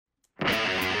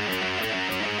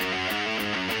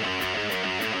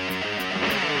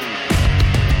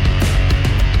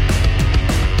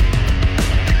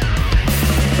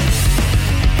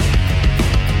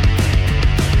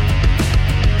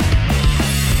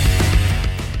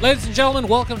Ladies and gentlemen,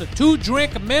 welcome to Two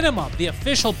Drink Minimum, the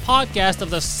official podcast of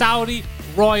the Saudi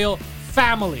royal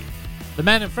family. The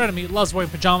man in front of me loves wearing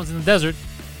pajamas in the desert.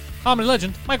 Comedy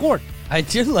legend, Mike Ward. I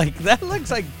do like that. Looks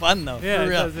like fun though. Yeah, for it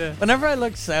real. does, yeah. Whenever I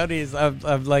look Saudis,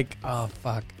 I'm like, oh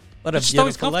fuck, what a It's just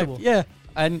always beautiful life. comfortable. Yeah,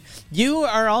 and you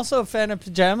are also a fan of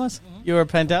pajamas. You are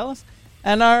Pantelis,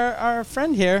 and our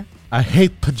friend here. I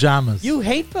hate pajamas. You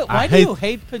hate I do you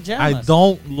hate pajamas? I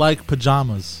don't like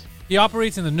pajamas. He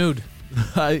operates in the nude.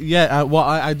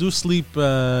 I do sleep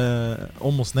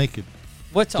almost naked.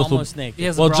 What's Just almost with- naked? He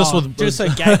has Well, a bra just on. with Just a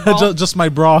gag ball? just my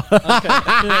bra,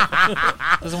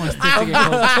 Doesn't want his tits to get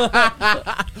cold.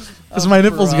 because my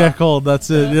nipples bra. get cold. That's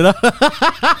it. You know.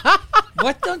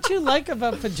 What don't you like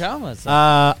about pajamas?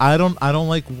 I don't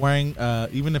like wearing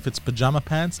even if it's pajama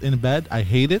pants in bed. I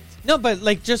hate it. No, but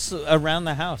like just around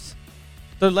the house.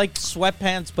 They're like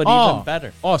sweatpants, but even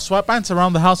better. Oh, sweatpants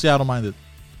around the house. Yeah, I don't mind it.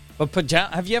 But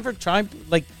have you ever tried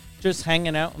like just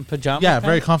hanging out in pajamas? Yeah,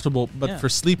 very comfortable. But Yeah. for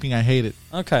sleeping, I hate it.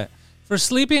 Okay. For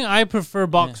sleeping, I prefer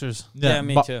boxers. Yeah,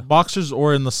 me too. Boxers,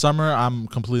 or in the summer, I'm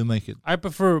completely naked. I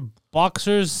prefer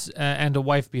boxers and a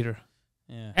wife beater.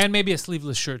 Yeah. And maybe a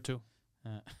sleeveless shirt, too.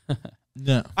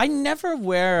 Yeah. I never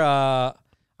wear. I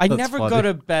That's never go funny.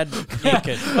 to bed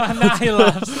naked. Now he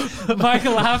laughs. Mike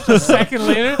laughed a second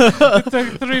later. It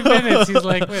took 3 minutes. He's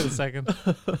like, wait a second.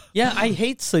 Yeah, I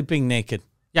hate sleeping naked.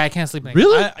 Yeah, I can't sleep naked.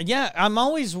 Really? I'm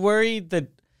always worried that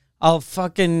I'll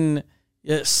fucking.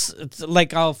 Yes, it's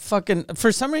like I'll fucking.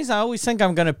 For some reason, I always think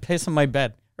I'm gonna piss in my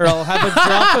bed, or I'll have a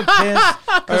drop of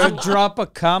piss or a drop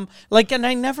of cum. Like, and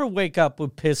I never wake up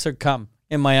with piss or cum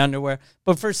in my underwear.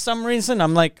 But for some reason,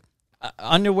 I'm like,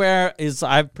 underwear is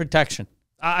I have protection.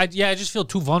 I just feel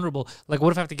too vulnerable. Like,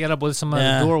 what if I have to get up with someone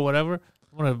at the door or whatever?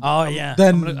 I'm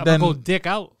gonna go dick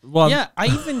out. Well, Yeah, I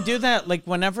even do that. Like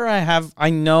whenever I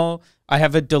know I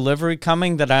have a delivery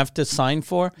coming that I have to sign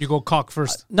for. You go cock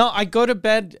first. No, I go to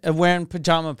bed wearing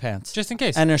pajama pants. Just in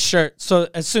case. And a shirt. So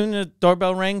as soon as the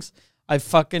doorbell rings,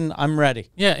 I'm ready.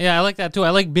 Yeah, I like that too. I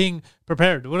like being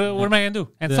prepared. What am I going to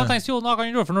do? And sometimes people knock on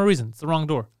your door for no reason. It's the wrong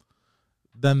door.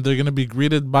 then they're gonna be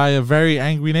greeted by a very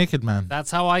angry naked man. That's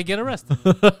how I get arrested.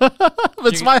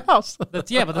 It's my house. But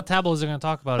the tabloids are going to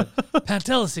talk about it.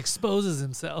 Pantelis exposes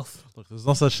himself. Look, there's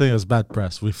no such thing as bad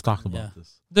press. We've talked about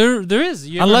this. There is.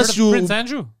 You ever Unless heard of you- Prince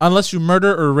Andrew? Unless you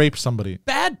murder or rape somebody.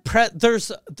 Bad press.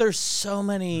 There's so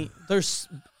many. There's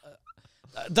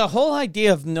the whole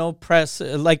idea of no press,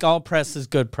 like all press is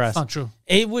good press. It's not true.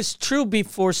 It was true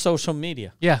before social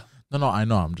media. Yeah. No, I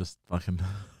know. I'm just fucking.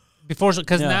 Because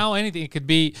Yeah. now anything, it could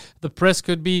be, the press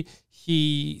could be,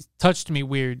 he touched me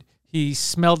weird. He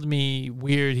smelled me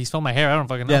weird. He smelled my hair. I don't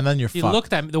fucking know. Yeah, and then you're He fucked.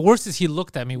 looked at me. The worst is he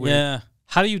looked at me weird. Yeah.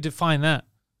 How do you define that?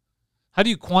 How do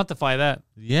you quantify that?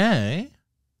 Yeah. Eh?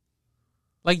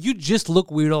 Like, you just look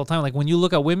weird all the time. Like, when you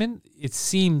look at women, it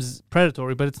seems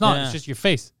predatory, but it's not. Yeah. It's just your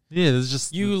face. Yeah. There's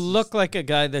just You look like a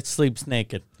guy that sleeps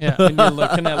naked. Yeah. When you're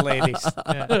looking at ladies.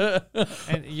 Yeah.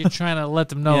 And you're trying to let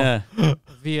them know Yeah.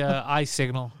 via eye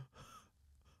signal.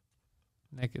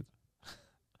 Naked.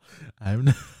 I'm.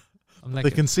 I'm They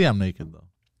naked. can see I'm naked though.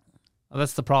 Oh,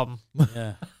 that's the problem.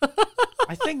 Yeah.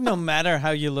 I think no matter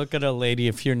how you look at a lady,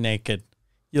 if you're naked,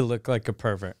 you look like a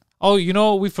pervert. Oh, you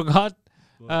know what we forgot?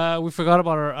 We forgot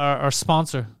about our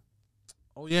sponsor.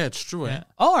 Oh yeah, it's true. Yeah.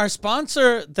 Oh, our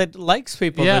sponsor that likes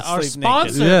people Yeah, that our sleep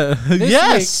sponsor. naked. Yeah. This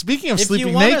Yes. week, Speaking of If sleeping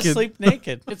you want to naked. sleep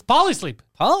naked, It's Polysleep.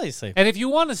 polysleep. And if you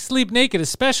want to sleep naked,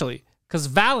 especially, because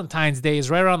Valentine's Day is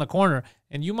right around the corner,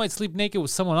 and you might sleep naked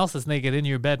with someone else that's naked in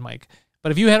your bed, Mike.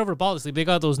 But if you head over to Polysleep, they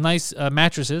got those nice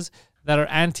mattresses that are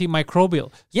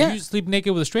antimicrobial. So Yeah. you sleep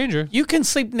naked with a stranger. You can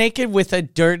sleep naked with a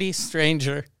dirty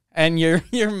stranger, and your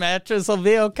mattress will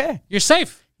be okay. You're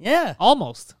safe. Yeah.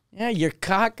 Almost. Yeah, your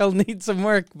cock will need some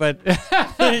work, but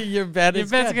your bed Your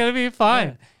is bed's good. going to be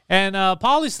fine. And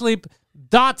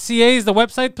polysleep.ca is the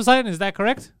website, Poseidon. Is that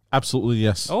correct? Absolutely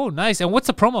yes. Oh, nice. And what's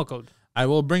the promo code? I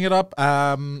will bring it up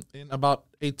in about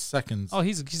 8 seconds. Oh,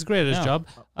 he's great at his Yeah. job.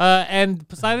 And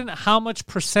Poseidon, how much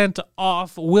 %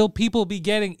 off will people be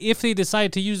getting if they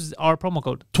decide to use our promo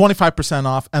code? 25%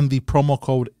 off, and the promo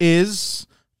code is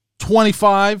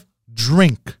 25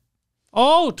 drink.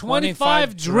 Oh,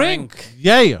 25 drink.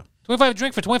 Yeah. 25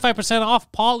 drink for 25% off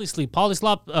Polysleep.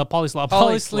 Polysleep.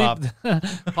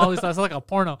 Polysleep. It's like a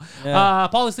porno. Yeah.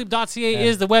 Polysleep.ca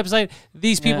is the website.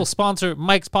 These people sponsor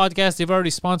Mike's podcast. They've already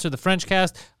sponsored the French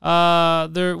cast.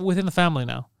 They're within the family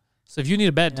now. So if you need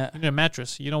a bed, you need a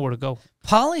mattress, you know where to go.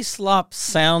 Polyslop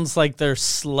sounds like their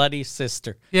slutty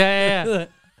sister. Yeah.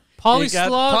 Polyslop.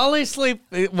 Polyslop.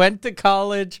 Polysleep went to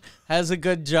college, has a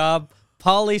good job.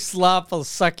 Polyslop will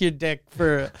suck your dick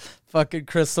for fucking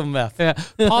crystal meth. Yeah,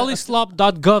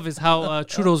 polyslop.gov is how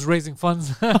Trudeau's raising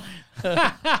funds.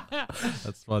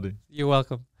 That's funny. You're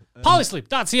welcome.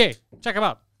 Polysleep.ca. Check them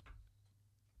out.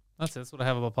 That's it. That's what I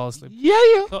have about Polysleep.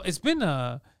 Yeah. So it's been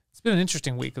an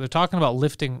interesting week. They're talking about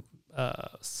lifting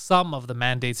some of the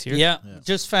mandates here. Yeah,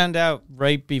 just found out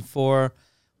right before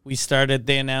we started.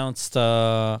 They announced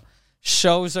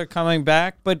shows are coming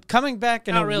back, but coming back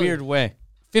in Not a really. weird way.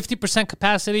 50%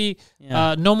 capacity.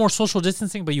 Yeah. No more social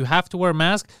distancing, but you have to wear a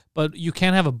mask. But you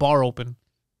can't have a bar open.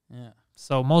 Yeah.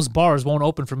 So most bars won't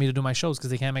open for me to do my shows because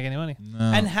they can't make any money. No.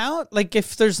 And how, like,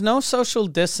 if there's no social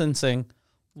distancing,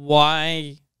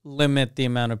 why limit the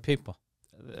amount of people?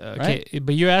 Okay,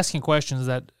 but you're asking questions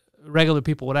that regular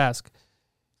people would ask.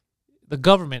 The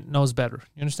government knows better.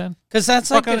 You understand? Because that's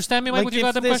Fuck, like, understand me, Mike, like with you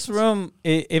if goddamn this questions? room,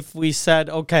 if we said,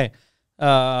 okay,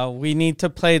 we need to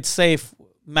play it safe,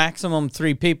 maximum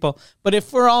 3 people. But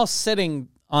if we're all sitting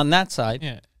on that side,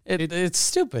 Yeah. it's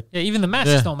stupid. Yeah, even the masks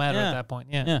Yeah. don't matter Yeah. at that point.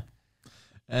 Yeah. Yeah.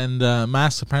 And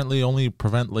masks apparently only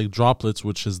prevent like droplets,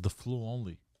 which is the flu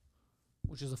only.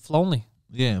 Which is a flonely.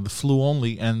 Yeah, the flu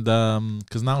only, and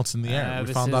because now it's in the air. We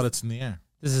this found is- out it's in the air.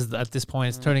 This is, at this point,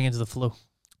 it's turning into the flu.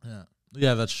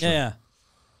 Yeah, that's true. Yeah.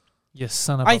 You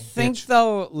son of I a think bitch.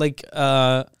 though, like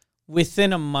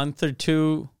within a month or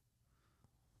two,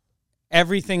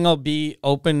 everything will be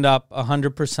opened up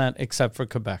 100% except for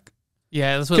Quebec.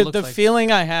 Yeah, that's what it looks The like.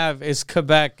 feeling I have is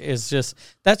Quebec is just.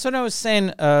 That's what I was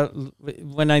saying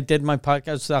when I did my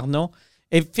podcast with Arnaud.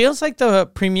 It feels like the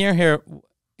premier here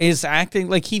is acting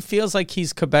like he feels like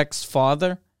he's Quebec's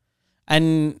father,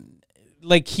 and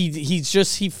like he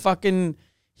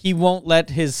won't let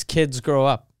his kids grow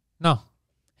up. No.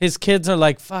 His kids are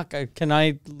like, fuck, can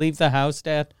I leave the house,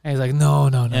 Dad? And he's like, no,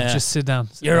 Yeah. just sit down.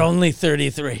 Sit You're down. only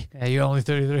 33. Yeah, you're only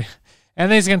 33. And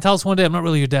then he's going to tell us one day, I'm not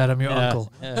really your dad, I'm your Yeah,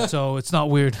 uncle. yeah. So it's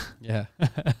not weird. Yeah.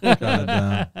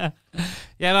 Goddamn.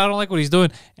 Yeah, no, I don't like what he's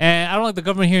doing. And I don't like the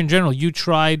government here in general. You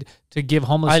tried to give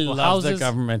homeless I people love houses. the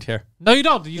government here. No, you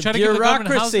don't. You try to give the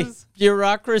government houses.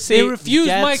 Bureaucracy. They refuse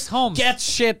Mike's homes. Get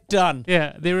shit done.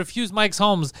 Yeah, they refused Mike's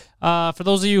homes. For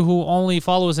those of you who only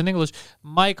follow us in English,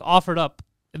 Mike offered up,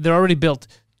 they're already built,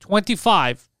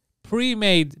 25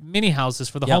 pre-made mini houses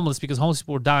for the Yep. homeless because homeless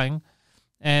people were dying.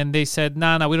 And they said,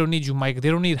 nah, we don't need you, Mike. They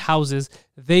don't need houses.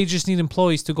 They just need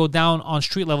employees to go down on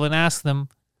street level and ask them,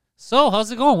 so how's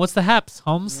it going? What's the haps,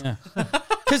 Holmes? Yeah.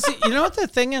 Because you know what the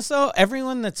thing is, though?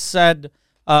 Everyone that said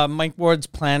Mike Ward's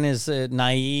plan is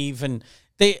naive and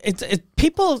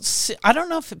people, I don't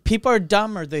know if people are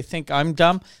dumb or they think I'm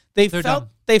dumb. They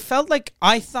felt like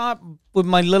I thought with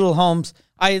my little homes,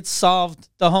 I had solved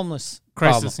the homeless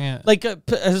Crisis, problem. yeah. Like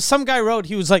some guy wrote,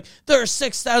 he was like, there are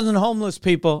 6,000 homeless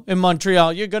people in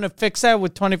Montreal. You're going to fix that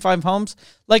with 25 homes?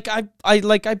 Like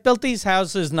I built these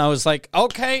houses and I was like,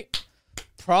 okay,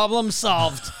 problem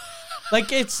solved.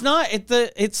 Like it's not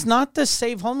to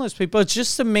save homeless people. It's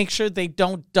just to make sure they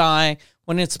don't die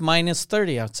when it's minus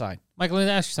 30 outside. Michael, let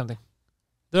me ask you something.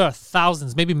 There are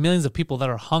thousands, maybe millions of people that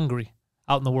are hungry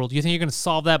out in the world. You think you're going to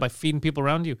solve that by feeding people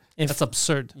around you? That's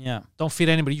absurd. Yeah, Don't feed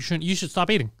anybody. You should stop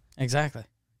eating. exactly.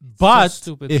 But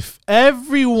stupid. if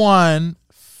everyone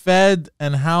fed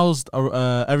and housed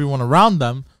everyone around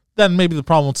them, then maybe the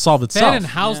problem would solve itself. Fed and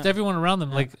housed everyone around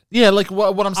them. Like, Yeah, like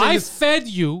what I'm saying I is, fed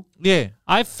you. yeah.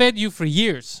 I fed you for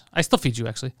years. I still feed you,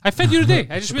 actually. I fed you today.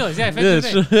 I just realized. Yeah, I fed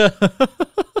you today.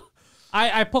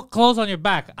 I put clothes on your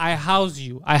back. I house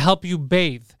you. I help you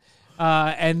bathe.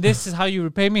 And this is how you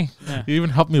repay me. Yeah. You even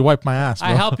helped me wipe my ass, bro.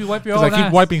 I help you wipe your 'Cause own I keep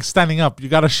ass. wiping standing up. You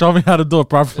got to show me how to do it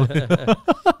properly.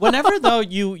 Whenever though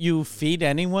you feed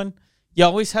anyone, you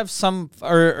always have some,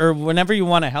 or whenever you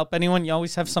want to help anyone, you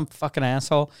always have some fucking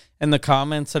asshole in the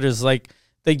comments that is like,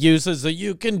 that uses a,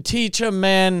 you can teach a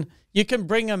man, you can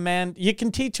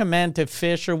teach a man to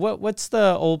fish, or what's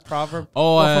the old proverb?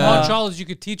 Oh, Well, from Montreal, is you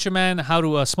could teach a man how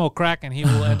to smoke crack and he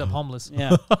will end up homeless.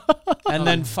 Yeah. And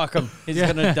then fuck him. He's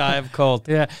going to die of cold.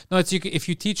 Yeah. No, it's if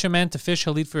you teach a man to fish,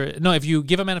 he'll eat for... No, if you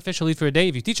give a man a fish, he'll eat for a day.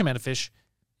 If you teach a man to fish...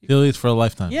 he'll eat for a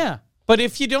lifetime. Yeah. But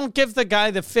if you don't give the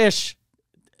guy the fish,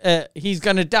 he's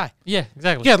going to die. Yeah,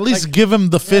 exactly. Yeah, at least give him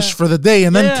the fish for the day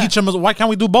and then Yeah. teach him. Why can't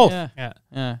we do both? Yeah. Yeah.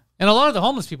 Yeah. And a lot of the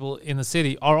homeless people in the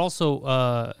city are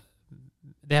also...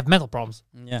 they have mental problems.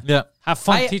 Yeah. Yeah. Have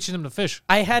fun I- teaching them to fish.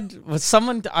 I had with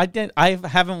someone. I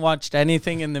haven't watched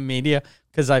anything in the media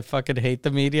because I fucking hate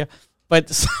the media. But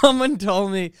someone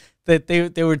told me that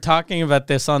they were talking about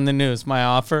this on the news, my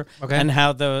offer, Okay. and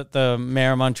how the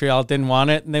mayor of Montreal didn't want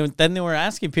it, and then they were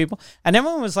asking people, and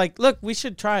everyone was like, "Look, we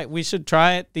should try it. We should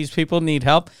try it. These people need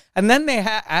help." And then they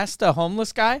asked a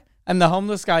homeless guy, and the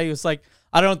homeless guy was like,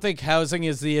 I don't think housing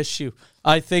is the issue.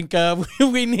 I think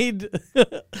we need.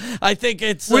 I think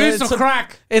it's We need it's some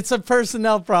crack. It's a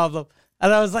personnel problem.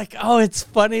 And I was like, oh, it's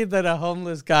funny that a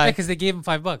homeless guy. Because they gave him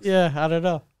 $5. Yeah, I don't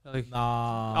know. Like,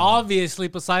 Nah. obviously,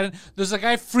 Poseidon. There's a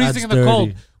guy freezing That's in the dirty.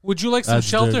 cold. Would you like some That's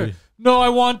shelter? dirty. No, I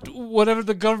want whatever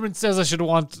the government says I should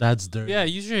want. That's dirty. Yeah,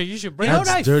 you should bring You know it. what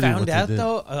I dirty found what they out did.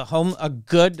 though? A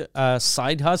good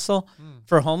side hustle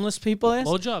for homeless people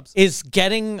Low jobs. is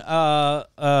getting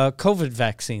COVID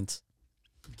vaccines.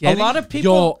 Getting- A lot of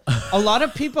people. Yo. A lot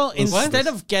of people instead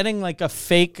of getting like a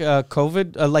fake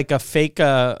COVID, like a fake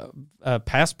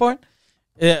passport,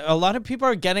 a lot of people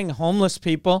are getting homeless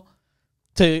people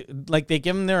to like they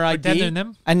give them their Pretend they're ID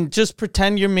them? and just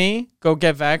pretend you're me. Go get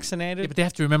Yeah, vaccinated. but they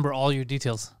have to remember all your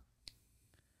details.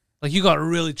 Like you gotta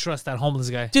really trust that homeless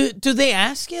guy. Do they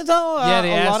ask you though? Yeah,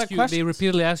 they a ask lot of you. questions. They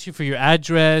repeatedly ask you for your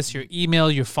address, your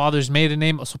email, your father's maiden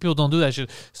name. So people don't do that shit.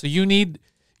 So you need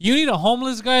a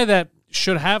homeless guy that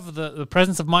should have the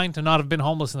presence of mind to not have been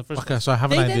homeless in the first place. Okay, so I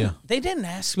have an idea. They didn't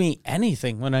ask me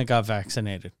anything when I got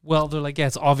vaccinated. Well, they're like, yeah,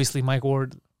 it's obviously Mike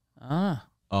Ward. Ah.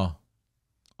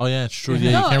 Oh yeah, it's true.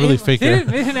 Yeah, No, you can't really fake they it.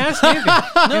 didn't ask me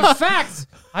anything. In fact,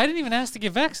 I didn't even ask to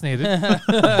get vaccinated.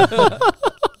 It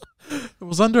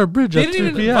was under a bridge They at didn't 3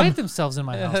 even p.m. invite themselves in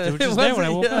my house. They were just there when I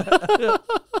woke up.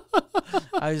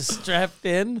 I was strapped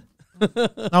in.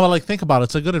 Now, like, think about it.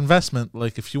 It's a good investment.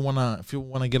 Like, if you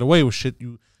wanna get away with shit,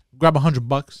 you grab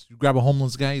 $100. You grab a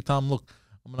homeless guy. You tell him, look,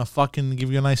 I'm gonna fucking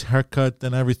give you a nice haircut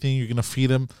and everything. You're gonna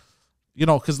feed him,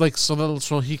 because like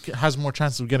so he has more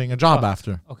chances of getting a job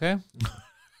after. Okay,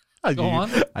 I Go knew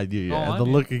on. I knew you. Go on, The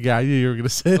yeah. look again. I knew you were gonna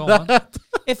say go that. on.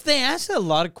 If they ask a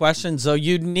lot of questions, though,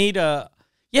 you'd need a.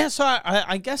 Yeah, so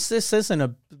I guess this isn't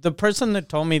a. The person that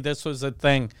told me this was a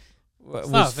thing not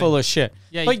was a full thing. of shit.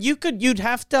 Yeah, but you'd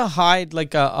have to hide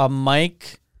like a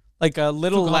mic, like a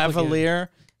little Too complicated. lavalier,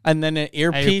 and then an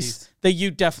earpiece earpiece. that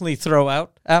you definitely throw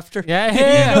out after. Yeah,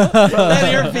 yeah.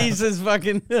 That earpiece is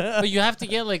fucking. But you have to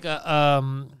get like a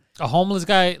homeless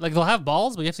guy. Like they'll have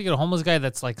balls, but you have to get a homeless guy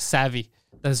that's like savvy,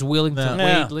 that is willing to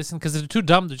Yeah. wait, listen, because they're too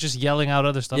dumb. They're just yelling out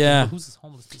other stuff. Yeah. Like, who's this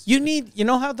homeless piece? You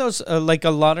know how those like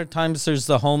a lot of times there's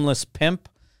the homeless pimp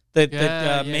that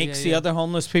Yeah, makes yeah. the other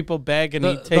homeless people beg and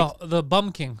he takes The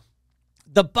bum king.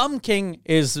 the bum king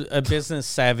is a business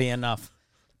savvy enough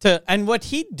to, and what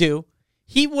he'd do,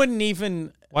 he wouldn't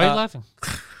even. Why are you laughing?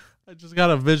 I just got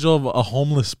a visual of a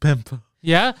homeless pimp.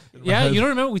 Yeah, yeah. head. You don't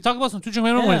remember? We talked about some 2 Drink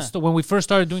Minimum Yeah. when we first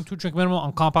started doing 2 Drink Minimum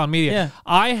on Compound Media. Yeah.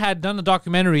 I had done a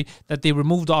documentary that they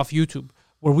removed off YouTube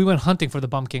where we went hunting for the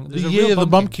Bum King. There's a real Yeah, the Bum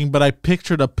bum King. king, but I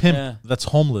pictured a pimp Yeah. that's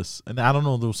homeless, and I don't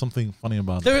know. There was something funny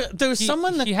about it. There was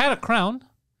someone that He had a crown,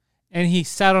 and he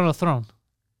sat on a throne.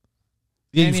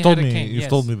 Yeah, and he you've told had a me. cane, You've yes.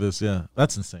 told me this. Yeah,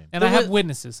 that's insane. And There I have was-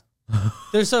 witnesses.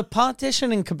 there's a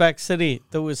politician in Quebec City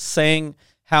that was saying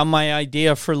how my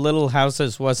idea for little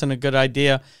houses wasn't a good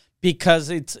idea because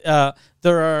it's there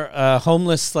are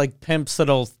homeless like pimps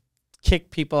that'll kick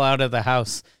people out of the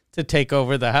house to take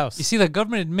over the house. You see, the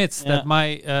government admits Yeah. that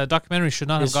my documentary should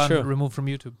not have It's gotten true. removed from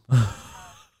YouTube.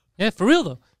 Yeah, for real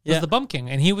though. It was Yeah. the Bum King,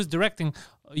 and he was directing.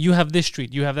 You have this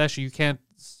street. You have that street. You can't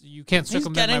He's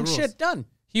circumvent my getting rules. shit done.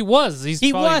 He was. He's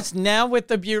He probably- was now with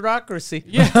the bureaucracy.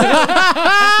 Yeah.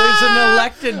 There's an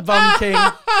elected bum king,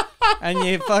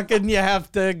 and you have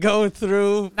to go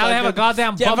through. Now they have a fucking-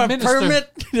 goddamn Do you have bum a minister.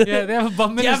 permit? Yeah, they have a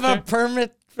bum Do you minister. have a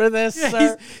permit for this, Yeah,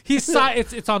 sir? he's signed.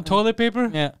 It's on toilet paper.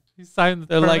 Yeah. He signed the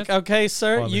They're permit. like, okay,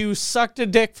 sir, Funny. you sucked a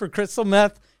dick for crystal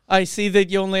meth. I see that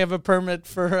you only have a permit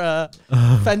for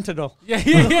fentanyl.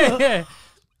 yeah.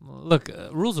 Look,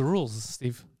 rules are rules,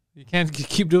 Steve. You can't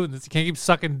keep doing this. You can't keep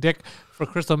sucking dick for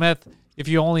crystal meth if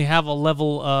you only have a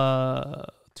level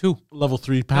 2. Level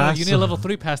 3 No, pass. you need a level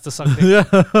 3 pass to suck dick.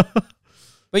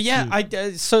 But yeah,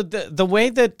 so the way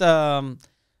that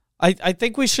I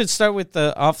think we should start with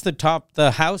the off the top.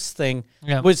 The house thing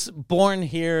Yeah. was born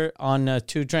here on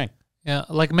 2 Drink. Yeah,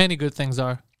 like many good things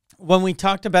are. When we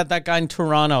talked about that guy in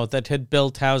Toronto that had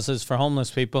built houses for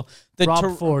homeless people,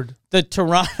 Rob Ford. the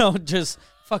Toronto just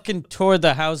fucking tore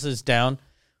the houses down.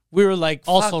 We were like,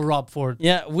 Also fuck. Rob Ford.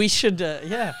 Yeah, we should.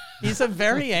 Yeah, he's a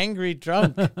very angry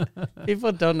drunk.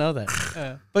 People don't know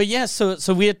that. But yeah, so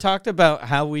we had talked about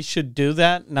how we should do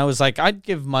that, and I was like, I'd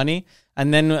give money.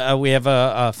 And then we have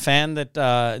a fan that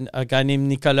a guy named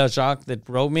Nicolas Jacques that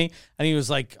wrote me, and he was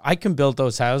like, I can build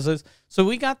those houses. So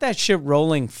we got that shit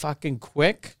rolling fucking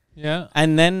quick. Yeah.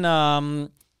 And then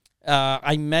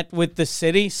I met with the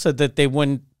city so that they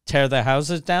wouldn't tear the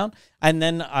houses down. And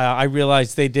then I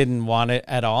realized they didn't want it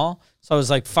at all. So I was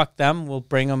like, fuck them. We'll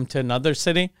bring them to another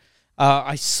city.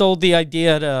 I sold the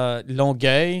idea to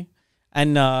Longueuil.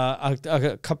 and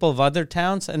a couple of other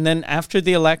towns. And then after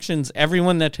the elections,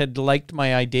 everyone that had liked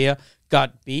my idea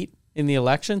got beat in the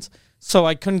elections. So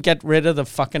I couldn't get rid of the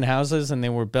fucking houses, and they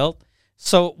were built.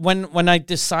 So when I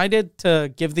decided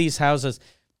to give these houses,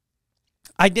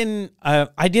 I didn't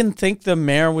think the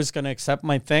mayor was going to accept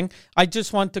my thing. I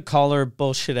just want to call her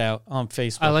bullshit out on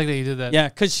Facebook. I like that you did that. Yeah,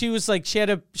 because she was like, she had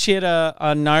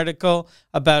an article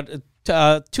about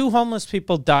 2 homeless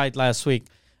people died last week.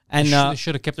 And they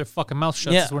should have kept their fucking mouth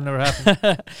shut. yeah. This would never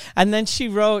happen. And then she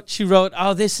wrote,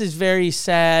 oh, this is very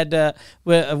sad.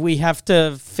 We have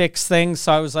to fix things.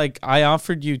 So I was like, I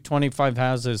offered you 25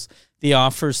 houses. The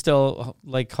offer still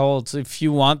like holds if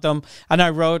you want them. And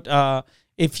I wrote,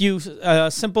 if you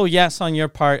simple yes on your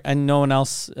part and no one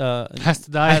else Has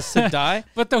to die.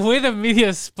 But the way the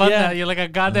media spun that, you're like a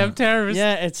goddamn terrorist.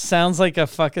 Yeah, it sounds like a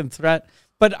fucking threat.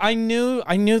 But I knew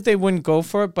they wouldn't go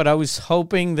for it. But I was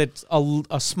hoping that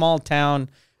a small town,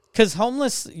 because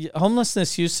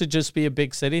homelessness used to just be a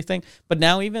big city thing, but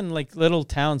now even like little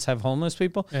towns have homeless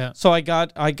people. Yeah. So I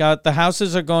got the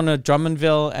houses are going to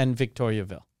Drummondville and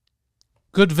Victoriaville.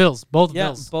 Good vills, both Yeah,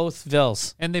 vills. both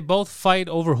vills. And they both fight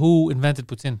over who invented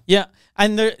Poutine. Yeah,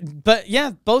 and both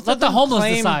Let of the them homeless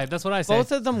claim, decide. That's what I say.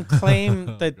 Both of them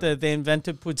claim that they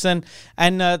invented poutine.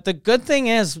 And the good thing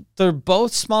is they're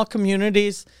both small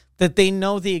communities that they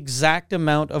know the exact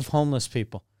amount of homeless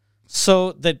people.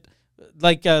 So that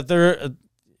like there's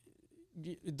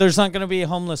not going to be a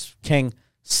homeless king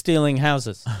stealing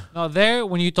houses. No,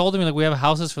 when you told me like we have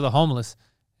houses for the homeless,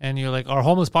 and you're like, our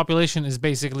homeless population is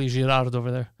basically Girard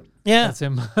over there. Yeah. That's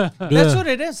him. That's what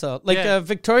it is, though. Like Yeah.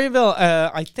 Victoriaville,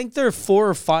 I think there are 4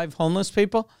 or 5 homeless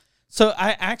people. So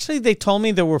they told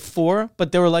me there were 4,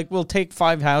 but they were like, we'll take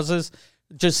 5 houses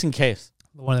just in case.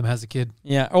 One of them has a kid.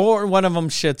 Yeah, or one of them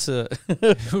shits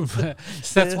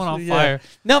Sets one on Yeah. fire.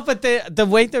 No, but the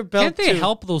way they're built, Can't they too-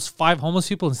 help those 5 homeless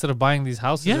people instead of buying these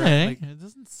houses? Yeah, Right? it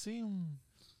doesn't seem.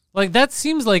 Like that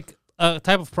seems like a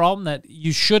type of problem that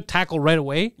you should tackle right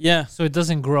away, Yeah, so it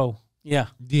doesn't grow. yeah.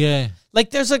 Yeah. Like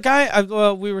there's a guy.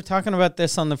 We were talking about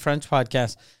this on the French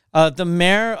podcast. The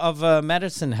mayor of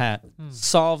Medicine Hat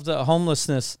solved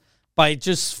homelessness by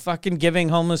just fucking giving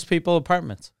homeless people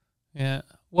apartments. Yeah.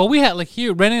 Well, we had like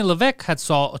here, René Levesque had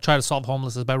tried to solve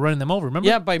homelessness by running them over. Remember?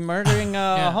 Yeah, by murdering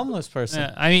a homeless person.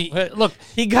 Yeah. I mean, look,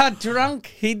 He got drunk.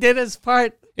 He did his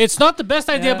part. it's not the best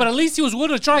idea, Yeah. but at least he was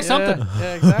willing to try something.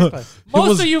 Yeah, exactly.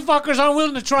 Most of you fuckers aren't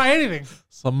willing to try anything.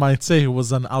 Some might say he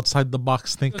was an outside the box It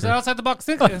was thinker. an outside the box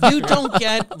thinking. You don't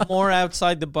get more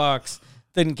outside the box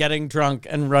than getting drunk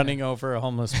and running over a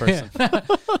homeless person. That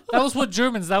was what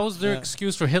Germans. That was their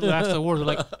excuse for Hitler after the war. They're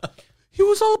like, he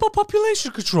was all about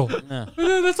population control. Yeah.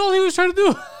 That's all he was trying to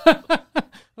do.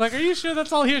 Like, are you sure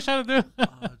that's all he was trying to do?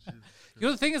 You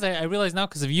know, the thing is, I realize now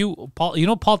because of you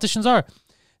know what politicians are.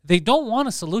 They don't want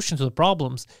a solution to the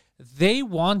problems. They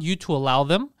want you to allow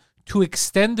them to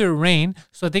extend their reign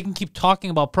so that they can keep talking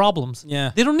about problems.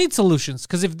 Yeah. They don't need solutions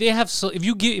because if they have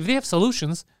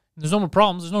solutions, there's no more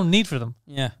problems. There's no need for them.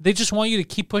 Yeah. They just want you to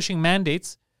keep pushing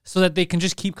mandates so that they can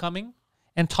just keep coming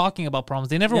and talking about problems.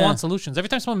 They never Yeah. want solutions. Every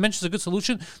time someone mentions a good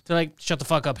solution, they're like, "Shut the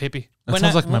fuck up, hippie." That When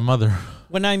sounds I- like my mother.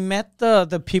 When I met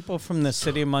the people from the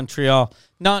city of Montreal,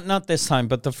 not this time,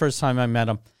 but the first time I met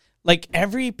them, like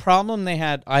every problem they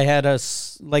had, I had a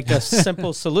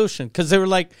simple solution because they were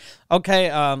like, okay,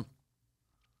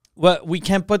 well, we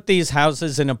can't put these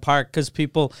houses in a park because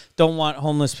people don't want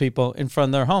homeless people in front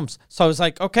of their homes. So I was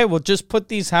like, okay, well, just put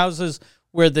these houses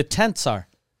where the tents are.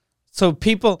 So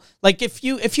people, like if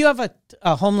you have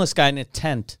a homeless guy in a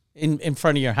tent in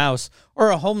front of your house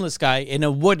or a homeless guy in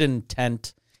a wooden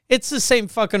tent, it's the same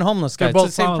fucking homeless guy. They're both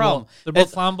it's the same flammable. problem. They're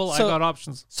both It- flammable. so- I got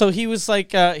options. So he was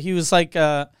like,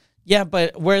 yeah,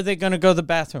 but where are they going to go to the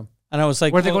bathroom? And I was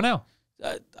like, Where'd they go well,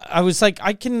 now? I was like,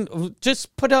 I can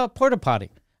just put a porta potty.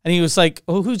 And he was like,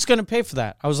 oh, who's going to pay for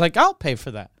that? I was like, I'll pay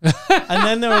for that. And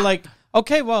then they were like,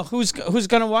 okay, well, who's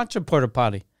going to watch a porta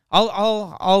potty?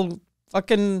 I'll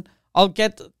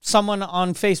get someone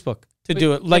on Facebook to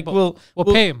do it. Like we'll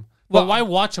pay him. Well, why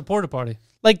watch a porta potty?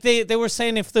 like they were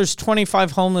saying if there's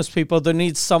 25 homeless people, there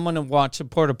needs someone to watch a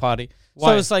porta potty. So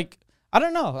Why? it's like, I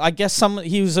don't know. I guess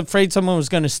he was afraid someone was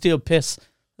going to steal piss.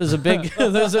 There's a big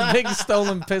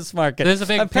stolen piss market. There's a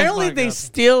big piss Apparently market they out there.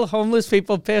 steal homeless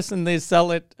people piss and they sell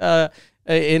it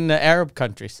in the Arab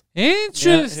countries.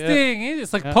 Interesting.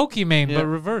 It's like Pokemon, Yeah. but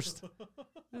reversed.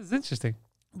 This is interesting.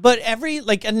 But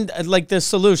the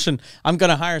solution, I'm going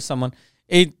to hire someone.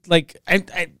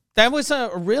 That was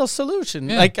a real solution.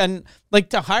 Yeah.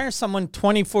 To hire someone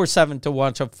 24/7 to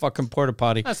watch a fucking porta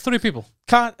potty. That's 3 people.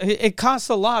 It costs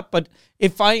a lot, but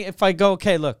if I go,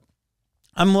 okay, look,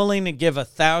 I'm willing to give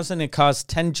 1,000. It costs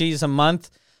 10 G's a month.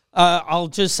 I'll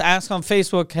just ask on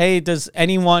Facebook, hey, does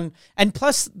anyone? And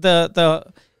plus,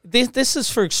 this is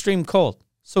for extreme cold,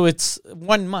 so it's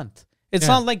 1 month. It's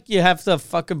not like you have the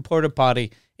fucking porta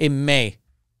potty in May,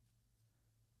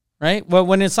 right? Well,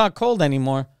 when it's not cold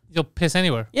anymore, You'll piss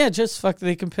anywhere. yeah, just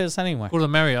they can piss anywhere. Go to the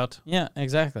Marriott. Yeah,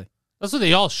 exactly. That's what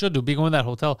they all should do. Be going to that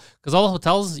hotel because all the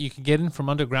hotels you can get in from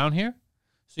underground here,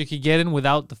 so you could get in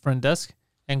without the front desk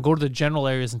and go to the general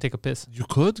areas and take a piss. You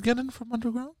could get in from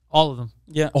underground? All of them.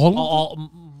 Yeah. All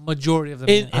majority of them.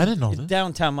 In, I didn't know in that.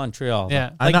 downtown Montreal.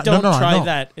 Yeah. I Like, know- don't I try know.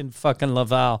 that in fucking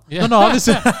Laval. Yeah. No,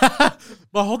 obviously.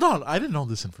 But hold on. I didn't know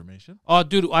this information. Oh,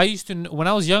 dude, I used to when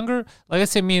I was younger. Like I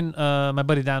said, me and my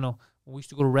buddy Dano, we used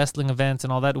to go to wrestling events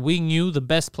and all that. We knew the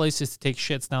best places to take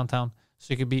shits downtown.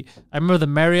 So you could be. I remember the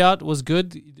Marriott was good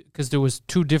because there was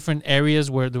 2 different areas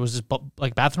where there was just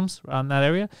like bathrooms around that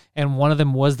area, and one of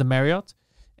them was the Marriott.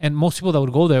 And most people that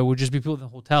would go there would just be people in the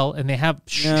hotel, and they have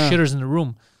shitters in the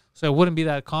room, so it wouldn't be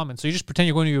that common. So you just pretend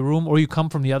you're going to your room, or you come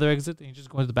from the other exit and you just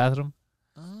go to the bathroom.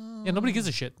 Yeah, nobody gives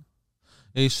a shit.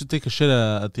 Yeah, you should take a shit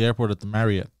at the airport at the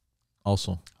Marriott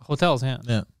also. Hotels, yeah.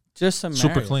 Yeah. Just a Super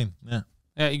Marriott. clean. Yeah.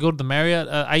 Yeah, you go to the Marriott.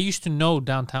 I used to know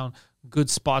downtown good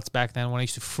spots back then when I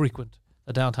used to frequent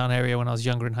the downtown area when I was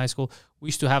younger in high school. We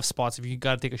used to have spots. If you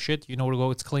got to take a shit, you know where to go.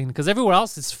 It's clean. Because everywhere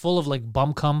else, it's full of like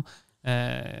bum cum.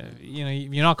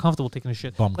 You're not comfortable taking a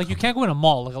shit. Bum like you cum. can't go in a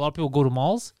mall. Like a lot of people go to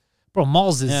malls. Bro,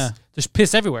 malls is there's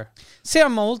piss everywhere. See,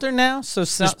 I'm older now, so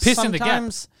There's piss in the gap.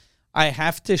 sometimes I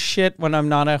have to shit when I'm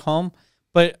not at home.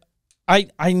 But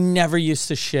I never used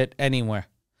to shit anywhere.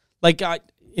 Like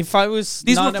if I was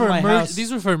These not were for at my house,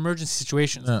 these were for emergency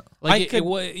situations. Yeah. Like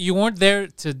you weren't there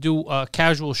to do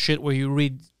casual shit where you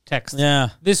read text. yeah.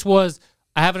 This was,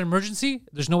 I have an emergency.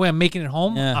 There's no way I'm making it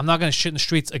home. Yeah. I'm not going to shit in the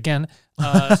streets again.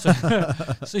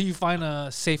 So you find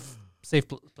a safe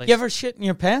place. You ever shit in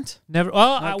your pants? Never.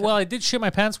 Well, I did shit my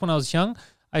pants when I was young.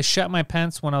 I shat my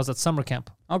pants when I was at summer camp.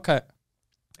 Okay.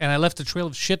 And I left a trail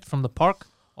of shit from the park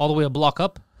all the way a block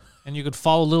up. And you could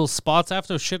follow little spots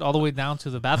after shit all the way down to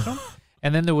the bathroom.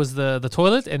 And then there was the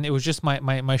toilet, and it was just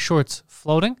my shorts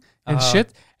floating and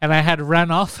shit. And I had ran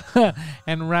off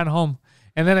and ran home.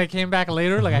 And then I came back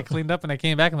later, like I cleaned up, and I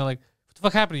came back, and they're like, "What the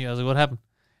fuck happened to you?" I was like, "What happened?"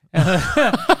 And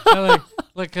they're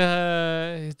like,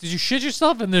 did you shit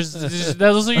yourself? And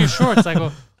those are your shorts. I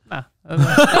go, nah.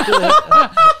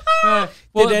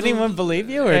 Did anyone believe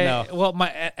you or no? Well,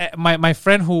 my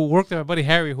friend who worked there, my buddy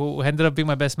Harry, who ended up being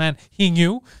my best man, he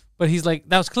knew, but he's like,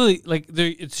 that was clearly like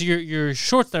it's your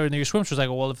shorts that are in there, your swim shorts. I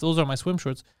go, well, if those are my swim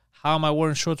shorts, how am I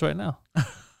wearing shorts right now?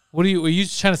 Are you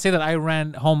just trying to say that I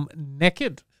ran home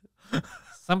naked?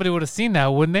 Somebody would have seen that,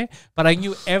 wouldn't they? But I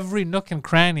knew every nook and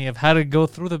cranny of how to go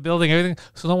through the building, everything,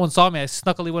 so no one saw me. I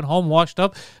snuckily went home, washed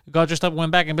up, got dressed up,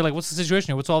 went back, and be like, "What's the situation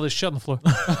here? What's all this shit on the floor?"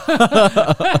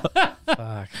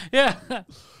 Fuck. Yeah.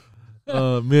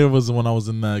 Me was when I was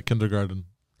in kindergarten.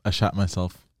 I shot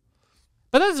myself.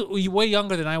 But that's way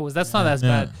younger than I was. That's not as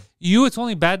Yeah. bad. It's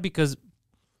only bad because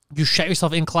you shat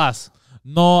yourself in class.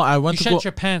 No, I You went to shat go.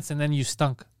 your pants and then you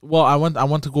stunk. Well, I went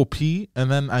to go pee, and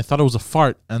then I thought it was a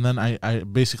fart, and then I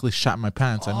basically shat my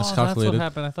pants. I That's miscalculated. what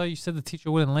happened. I thought you said the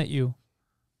teacher wouldn't let you.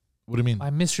 What do you mean?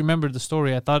 I misremembered the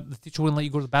story. I thought the teacher wouldn't let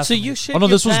you go to the So bathroom. you shit Oh, no,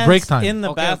 your this was pants break time. in the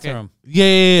Okay, okay. bathroom,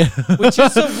 Yeah. which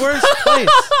is the worst place.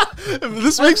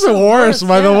 This makes it worse, worst,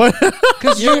 by the yeah. way.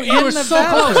 Because you in were the so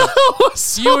bathroom.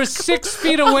 close. You were 6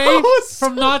 feet away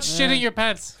from not shitting your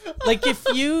pants. Like if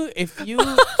you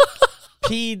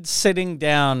peed sitting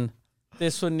down,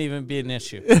 this wouldn't even be an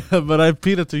issue. But I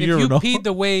peed at the If you urinal. peed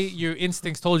the way your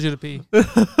instincts told you to pee.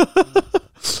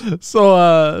 So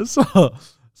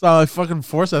I fucking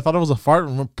forced it. I thought it was a fart,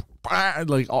 and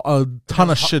like a ton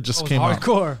of shit just It was came out.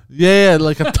 hardcore. Yeah,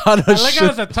 like a ton of I like how shit.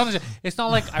 it's a ton of shit. It's not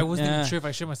like I wasn't Yeah. even sure if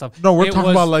I shit myself. No, we're It talking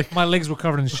was about, like- my legs were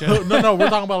covered in shit. No, we're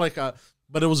talking about like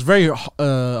but it was very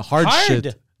hard Hard?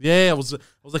 shit. Yeah, it was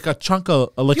like a chunk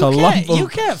of like You a lump. you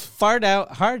Of, can't fart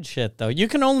out hard shit though. You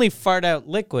can only fart out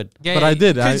liquid. Yeah, but yeah, I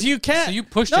did. Because you can't. So you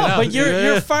pushed no, it out. but your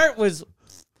Yeah. fart was.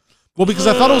 well, because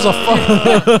I thought it was a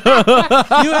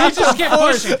fart. You have just to get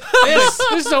force pushing. this.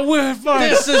 This is a weird fart.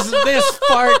 This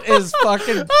fart is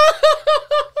fucking.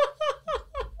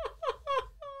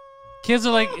 Kids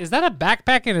are like, is that a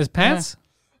backpack in his pants?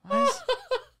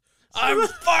 I'm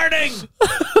farting.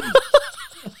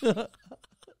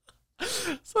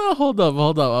 So hold up.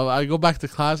 I go back to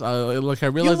class. I You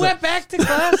realized went back to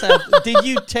class. Did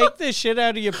you take the shit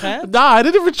out of your pants? Nah, I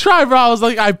didn't even try, bro. I was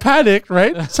like, I panicked,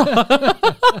 right? So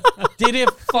Did it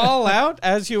fall out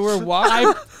as you were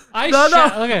walking?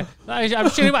 Okay, I'm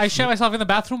shitting. I shat myself in the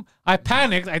bathroom. I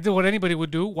panicked. I did what anybody would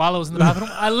do while I was in the bathroom.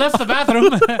 I left the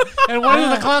bathroom and went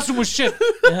into the classroom with shit.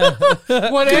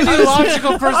 What any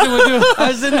logical person would do. I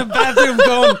was in the bathroom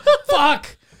going,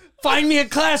 fuck, find me a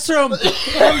classroom.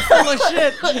 I'm full of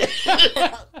shit.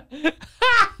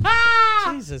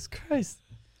 Jesus Christ.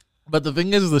 but the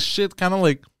thing is, the shit kind of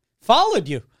like Followed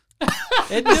you.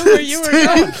 It knew where you were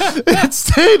going. it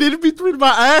stayed in between my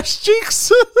ass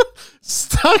cheeks.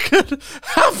 Stuck and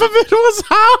half of it was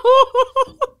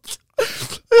out.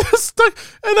 It was stuck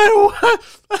and I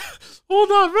went,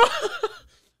 hold on, bro.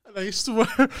 And I used to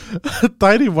wear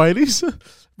tiny whities,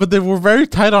 but they were very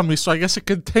tight on me, so I guess it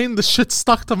contained the shit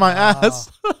stuck to my ass.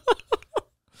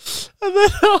 And then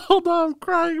hold on, I'm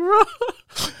crying, bro.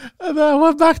 And then I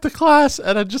went back to class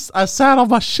and I sat on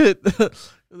my shit.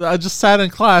 I just sat in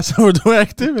class and we're doing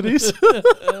activities.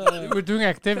 We're doing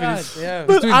activities. God, yeah.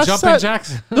 We're doing I jumping said-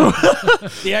 jacks.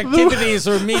 The activities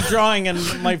were me drawing and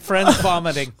my friends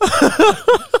vomiting.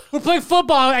 We're playing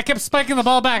football. I kept spiking the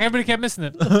ball back. Everybody kept missing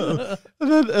it.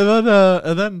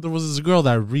 And then there was this girl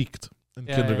that reeked in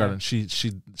Yeah, kindergarten. yeah.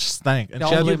 She stank, and Y'all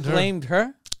she had, blamed her. Blamed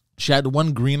her? she had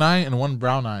one green eye and one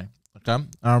brown eye. Okay,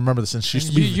 I remember this, and she used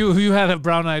to be You had a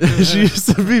brown eye too. she used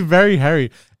to be very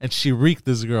hairy, and she reeked,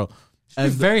 this girl. And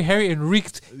very hairy and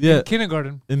reeked Yeah. in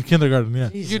kindergarten. In kindergarten, yeah.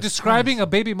 You're describing a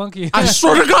baby monkey. I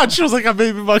swear to God, she was like a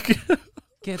baby monkey.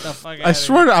 Get the fuck out I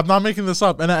swear to, I'm not making this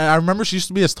up. And I remember she used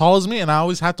to be as tall as me, and I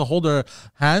always had to hold her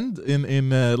hand in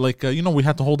we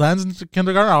had to hold hands in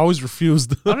kindergarten. I always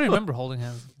refused. I don't remember holding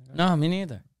hands. No, me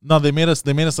neither. No, they made us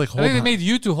like I hold think they hands. made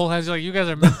you two hold hands. You're like, you guys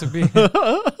are meant to be.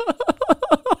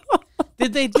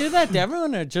 Did they do that to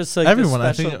everyone or just like Everyone, the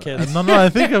I special think. kids? No, I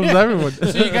think it was everyone.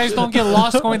 So you guys don't get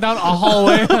lost going down a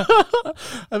hallway.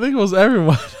 I think it was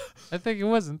everyone. I think it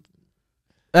wasn't.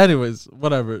 Anyways,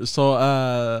 whatever. So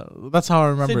that's how I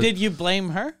remember. So it. did you blame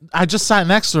her? I just sat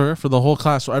next to her for the whole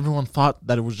class, so everyone thought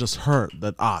that it was just her.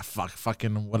 That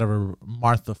fucking whatever,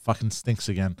 Martha fucking stinks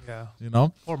again. Yeah. You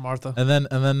know. Poor Martha. And then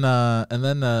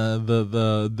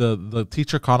the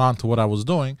teacher caught on to what I was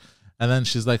doing, and then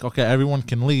she's like, "Okay, everyone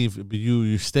can leave, but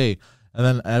you stay." And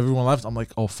then everyone left. I'm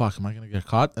like, "Oh fuck, am I gonna get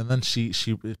caught?" And then she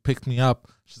picked me up.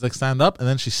 She's like, "Stand up," and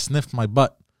then she sniffed my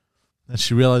butt, and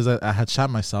she realized that I had shot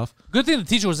myself. Good thing the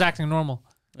teacher was acting normal.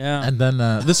 Yeah. And then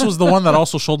this was the one that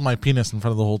also showed my penis in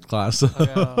front of the whole class in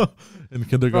Bro,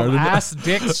 kindergarten. ass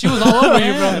dicks. She was all over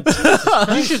you,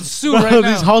 bro. You should sue right These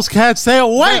now. house cats, stay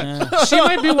away, She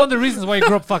might be one of the reasons why you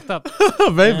grew up fucked up.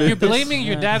 baby. You're blaming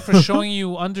your dad for showing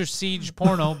you Under Siege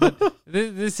porno, but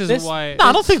this is why. No,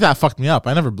 I don't think that fucked me up.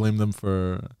 I never blamed them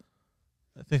for.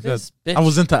 I think This that bitch. I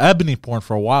was into ebony porn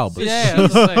for a while, but Yeah,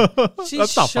 that's like, She's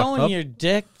That's not fucked showing up. your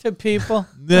dick to people.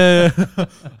 yeah,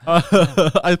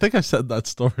 I think I said that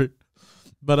story.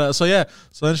 But so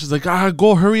then she's like,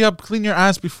 go hurry up, clean your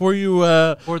ass before you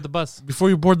board the bus.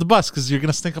 board the bus, because you're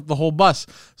gonna stink up the whole bus.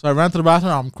 So I ran to the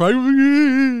bathroom. I'm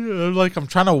crying, like I'm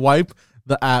trying to wipe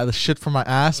the shit from my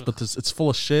ass, but it's full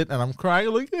of shit, and I'm crying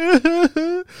like,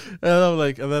 and I'm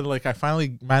like, and then like I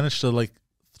finally managed to like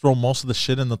throw most of the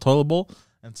shit in the toilet bowl,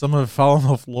 and some of it fell on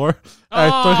the floor. I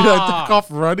took off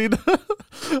running.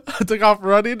 I took off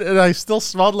running, and I still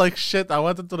smelled like shit. I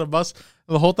went into the bus.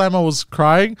 And the whole time I was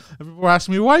crying, and people were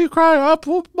asking me, "Why are you crying?" I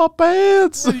pooped my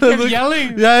pants. You kept Like,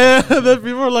 yelling. yeah. And then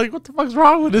people were like, "What the fuck's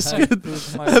wrong with this kid?"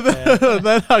 pooped my And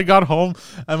then I got home,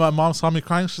 and my mom saw me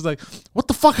crying. She's like, "What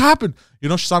the fuck happened?" You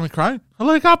know, she saw me crying. I'm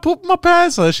like, "I pooped my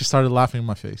pants." And then she started laughing in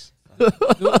my face. There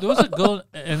was a girl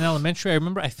in elementary. I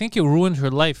remember. I think it ruined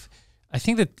her life. I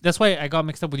think that's why I got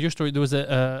mixed up with your story. There was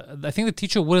I think the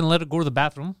teacher wouldn't let her go to the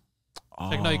bathroom. She's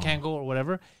like, no, you can't go or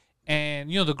whatever.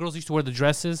 And you know, the girls used to wear the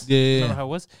dresses. Yeah. Remember how it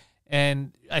was?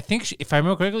 And I think if I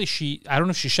remember correctly, I don't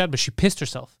know if she shed, but she pissed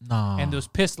herself. No. And it was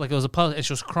pissed, like it was a puddle, and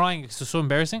she was crying. It was so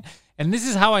embarrassing. And this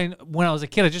is how when I was a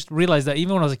kid, I just realized that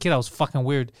even when I was a kid, I was fucking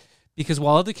weird. Because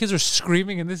while other kids were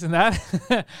screaming and this and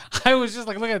that, I was just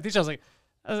like looking at the teacher. I was like,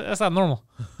 that's not normal.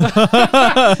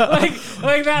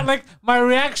 like that. Like my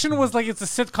reaction was like it's a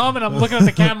sitcom and I'm looking at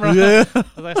the camera. Yeah.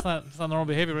 That's not normal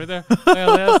behavior right there.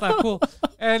 That's not cool.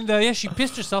 And she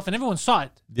pissed herself and everyone saw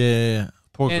it. Yeah.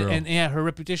 Poor girl. And yeah, her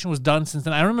reputation was done since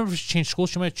then. I don't remember if she changed school.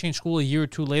 She might have changed school a year or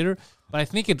two later. But I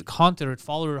think it haunted her. It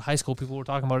followed her to high school. People were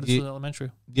talking about it. This was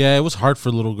elementary. Yeah, it was hard for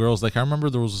little girls. Like I remember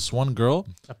there was this one girl.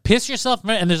 Piss yourself,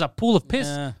 man, and there's a pool of piss.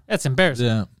 Yeah. That's embarrassing.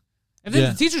 Yeah. And then Yeah.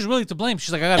 the teacher's really to blame.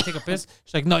 She's like, I gotta take a piss.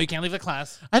 She's like, no, you can't leave the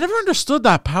class. I never understood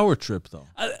that power trip though.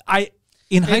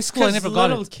 In high school, I never got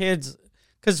little it. kids,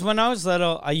 because when I was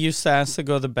little, I used to ask to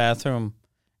go to the bathroom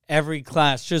every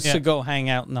class just Yeah. to go hang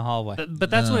out in the hallway. But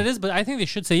that's what it is. But I think they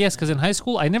should say yes, because in high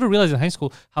school, I never realized in high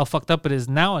school how fucked up it is.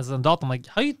 Now as an adult, I'm like,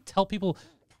 how you tell people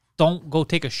don't go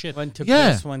take a shit? Went to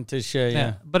Yeah. piss, went to shit. Yeah.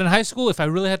 Yeah. But in high school, if I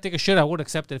really had to take a shit, I would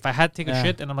accept it. If I had to take a Yeah.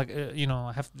 shit and I'm like,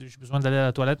 I have to besoin d'aller à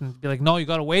la toilette and be like, no, you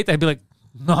gotta wait. I'd be like,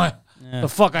 no, Yeah. the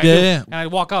fuck I Yeah, do. yeah. And I'd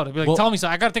walk out. I'd be like, Well- tell me so.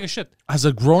 I gotta take a shit. As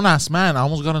a grown ass man, I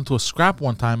almost got into a scrap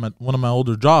one time at one of my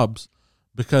older jobs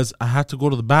because I had to go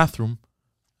to the bathroom,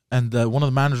 and one of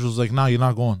the managers was like, "No, you're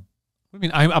not going." What do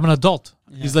you mean? I'm an adult.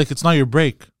 He's like, "It's not your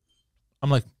break." I'm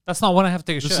like, That's not when I have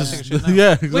to take a "This shit. I take a is shit now.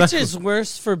 yeah, exactly." Which is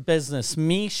worse for business?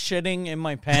 Me shitting in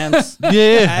my pants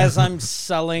yeah. as I'm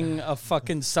selling a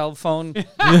fucking cell phone,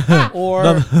 or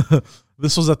No,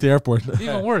 this was at the airport.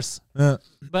 Even worse. Yeah.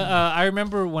 But I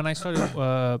remember when I started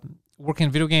working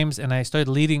in video games and I started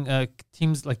leading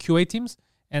teams, like QA teams,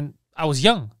 and I was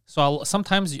young. So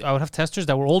sometimes I would have testers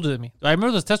that were older than me. I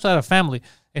remember this tester had a family,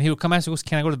 and he would come ask me,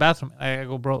 "Can I go to the bathroom?" I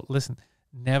go, "Bro, listen,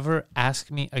 never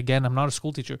ask me again. I'm not a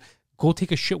school teacher. Go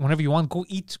take a shit whenever you want. Go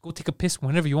eat. Go take a piss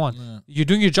whenever you want. You're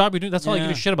doing your job. That's all I give a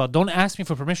Yeah. shit about. Don't ask me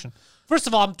for permission. First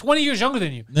of all, I'm 20 years younger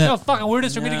than you. Yeah. You know how fucking weird it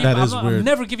is for me to give That I'm, is I'm weird.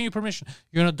 never giving you permission.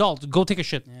 You're an adult. Go take a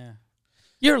shit. yeah.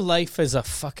 Your life is a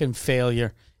fucking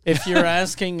failure if you're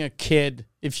asking a kid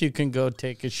if you can go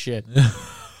take a shit.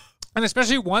 And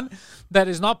especially one that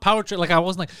is not power trip. Like I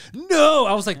wasn't like, no.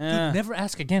 I was like, Yeah. dude, never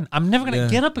ask again. I'm never gonna Yeah.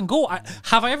 get up and go.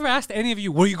 Have I ever asked any of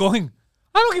you where are you going?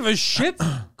 I don't give a shit.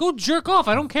 Go jerk off.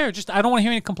 I don't care. Just I don't want to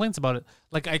hear any complaints about it.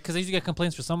 Like because I used to get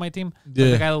complaints for some of my team. Like,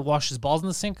 Yeah. the guy that washed his balls in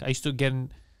the sink. I used to get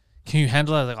in. Can you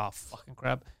handle it? I was like, oh fucking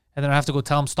crap. And then I have to go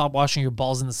tell him stop washing your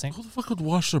balls in the sink. Who the fuck would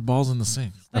wash their balls in the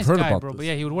sink? Nice I've heard guy, about bro. this. But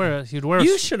yeah, he would wear. A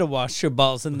You should have washed your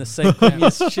balls in the sink when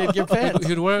you shit your pants.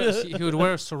 he would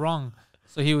wear a sarong.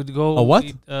 So he would go A what?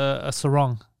 A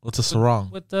sarong. What's a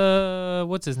sarong? With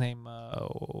what's his name?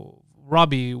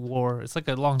 Robbie wore. It's like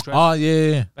a long dress Oh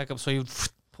yeah. back up. So he would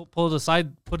pull it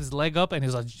aside, put his leg up, and he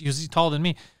was taller than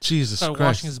me. Jesus Started Christ.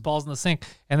 washing his balls in the sink,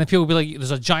 and then people would be like,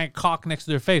 "There's a giant cock next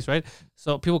to their face," right?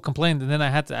 So people complained, and then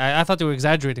I thought they were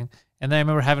exaggerating, and then I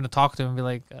remember having to talk to him and be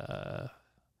like,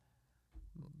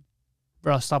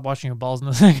 "Bro, stop washing your balls in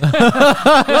the sink." Is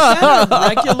that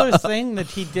a regular thing that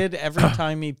he did every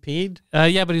time he peed?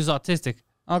 Yeah, but he was autistic.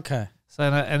 Okay. So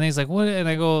and he's like, "What?" And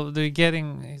I go, "They're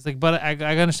getting." He's like, "But I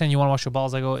understand you want to wash your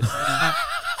balls." I go, "It's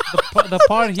not, the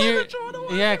part here,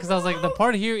 yeah," because I was like, "The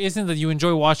part here isn't that you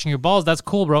enjoy washing your balls. That's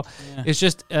cool, bro. Yeah. It's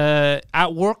just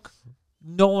at work,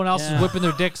 no one else Yeah. is whipping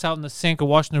their dicks out in the sink or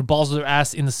washing their balls or their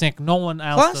ass in the sink. No one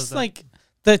else does Plus,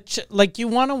 that." like you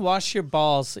want to wash your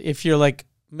balls if you're like,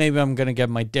 maybe I'm gonna get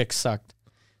my dick sucked.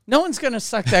 No one's gonna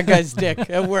suck that guy's dick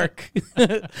at work.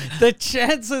 The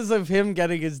chances of him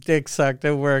getting his dick sucked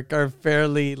at work are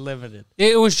fairly limited.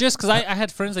 It was just because I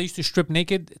had friends that used to strip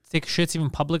naked, take shits, even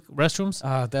public restrooms.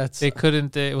 That's They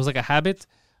couldn't. It was like a habit.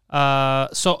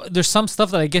 So there's some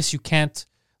stuff that I guess you can't.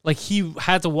 Like he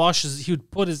had to wash his. He would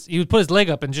put his leg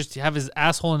up and just have his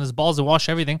asshole and his balls and wash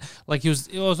everything. Like it was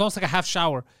almost like a half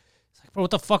shower. It's like, bro,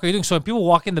 what the fuck are you doing? So when people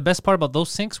walk in, the best part about those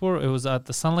sinks were it was at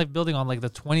the Sun Life building on like the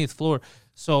 20th floor.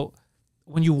 So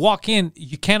when you walk in,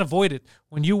 you can't avoid it.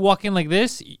 When you walk in like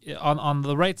this, on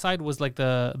the right side was like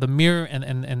the mirror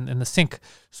and the sink.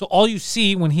 So all you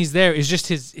see when he's there is just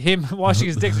him washing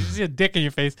his dick. So you see a dick in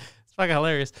your face. It's fucking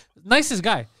hilarious. Nicest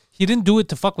guy. He didn't do it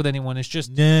to fuck with anyone. It's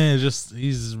just Yeah, just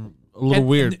he's a little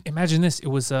weird. and imagine this. It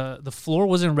was the floor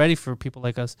wasn't ready for people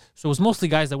like us. So it was mostly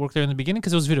guys that worked there in the beginning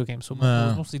because it was video games. So it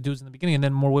was mostly dudes in the beginning, and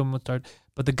then more women would start.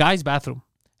 But the guys' bathroom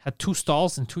had 2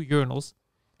 stalls and 2 urinals,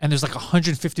 and there's like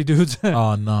 150 dudes.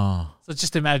 Oh no. So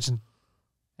just imagine.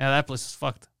 Yeah, that place is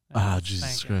fucked. Ah, Thank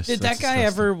Jesus you. Christ. Did that's that guy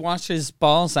disgusting. ever wash his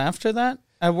balls after that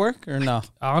at work or no?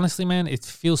 Honestly, man, it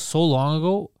feels so long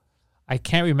ago. I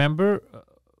can't remember.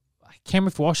 I can't remember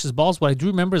if he washed his balls. What I do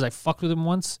remember is I fucked with him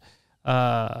once.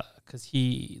 Because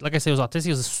he, like I said, was autistic. He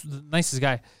was the nicest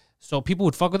guy. So people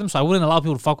would fuck with him. So I wouldn't allow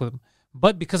people to fuck with him.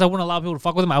 But because I wouldn't allow people to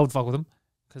fuck with him, I would fuck with him.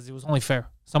 Because it was only fair.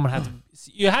 Someone had to.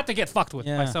 You had to get fucked with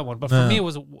by Yeah. someone. But for Yeah. me, it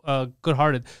was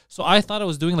good-hearted. So I thought I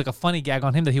was doing like a funny gag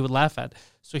on him that he would laugh at.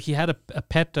 So he had a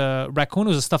pet raccoon. It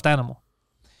was a stuffed animal.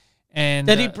 And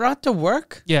That he brought to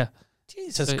work? yeah.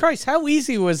 Jesus So- Christ! How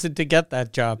easy was it to get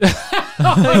that job? Dude,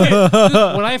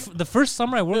 when the first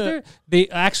summer I worked there, they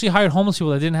actually hired homeless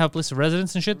people that didn't have a place of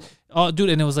residence and shit. Oh, dude,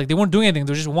 and it was like they weren't doing anything.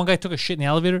 There was just one guy took a shit in the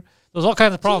elevator. There was all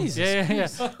kinds of problems.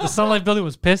 Jesus Yeah. The Sun Life building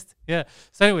was pissed. Yeah.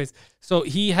 So, anyways, so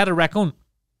he had a raccoon,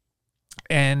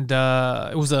 and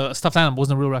it was a stuffed animal. It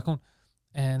wasn't a real raccoon.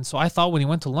 And so I thought when he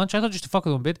went to lunch, I thought just to fuck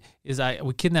with him a bit,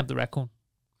 we kidnapped the raccoon.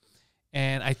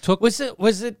 and I took. Was it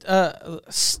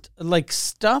like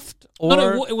stuffed or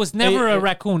No, it was never a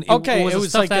raccoon. Okay, it it was, was a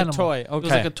stuffed like a animal. toy. It was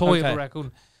Okay, like a toy of okay. a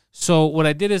raccoon. So what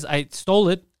I did is I stole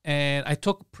it and I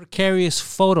took precarious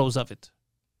photos of it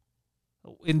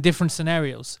in different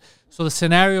scenarios. So the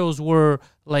scenarios were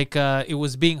like it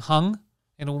was being hung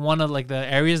in one of like the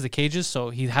areas, the cages.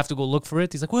 So he'd have to go look for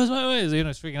it. He's like, "Where's my way?" You know,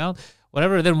 he's freaking out.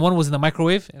 Whatever. Then one was in the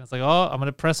microwave, and it's like, "Oh, I'm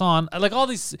gonna press on." I like all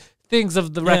these things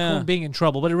of the raccoon being in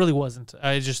trouble, but it really wasn't.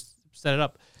 I just set it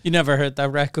up. You never hurt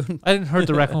that raccoon? I didn't hurt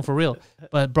the raccoon for real.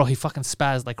 But, bro, he fucking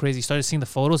spazzed like crazy. He started seeing the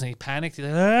photos and he panicked. He's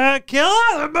like, kill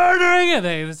us, I'm murdering it.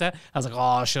 I was like,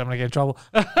 oh, shit, I'm going to get in trouble.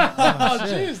 Oh,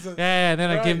 Jesus. Yeah, and then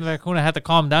I gave him the raccoon. I had to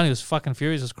calm him down. He was fucking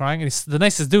furious. He was crying. And he's the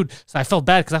nicest dude. So I felt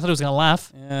bad because I thought he was going to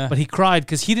laugh. Yeah. But he cried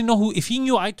because he didn't know who. If he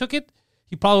knew I took it,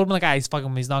 he probably would have been like, he's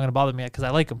fucking me. He's not going to bother me because I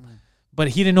like him. But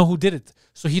he didn't know who did it.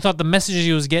 So he thought the messages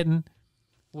he was getting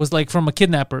was like from a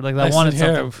kidnapper. Like, that wanted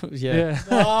something. Yeah.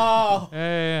 Oh.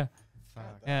 Yeah.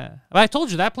 Yeah, but I told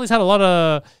you that place had a lot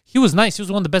of. He was nice. He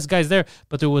was one of the best guys there.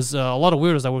 But there was a lot of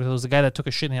weirdos that worked. There was the guy that took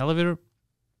a shit in the elevator.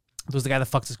 There was the guy that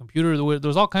fucked his computer. There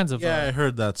was all kinds of. Yeah, I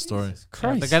heard that story.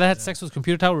 The guy that had sex with his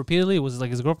computer tower repeatedly was like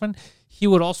his girlfriend. He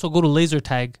would also go to laser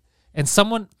tag, and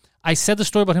I said the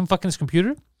story about him fucking his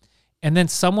computer, and then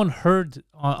someone heard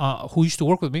who used to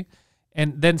work with me,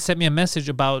 and then sent me a message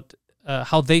about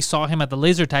how they saw him at the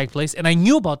laser tag place, and I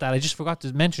knew about that. I just forgot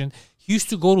to mention he used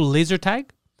to go to laser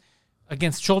tag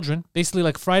against children. Basically,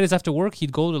 like Fridays after work,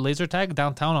 he'd go to laser tag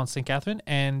downtown on St. Catherine,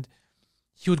 and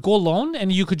he would go alone,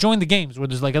 and you could join the games where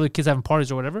there's like other kids having parties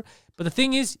or whatever. But the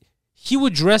thing is, he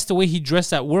would dress the way he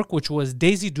dressed at work, which was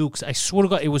Daisy Dukes. I swear to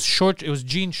God, it was short. It was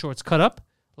jean shorts cut up,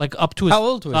 like up to his How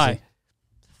old was thigh. he?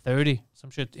 30,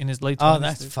 some shit in his late 20s. Oh,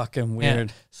 that's fucking Yeah.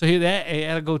 weird. So he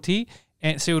had a goatee,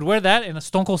 and so he would wear that and a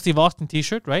Stone Cold Steve Austin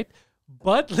t-shirt, right?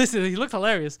 But listen, he looked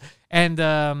hilarious. And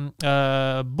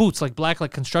boots, like black,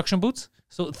 like construction boots.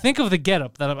 So think of the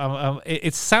getup that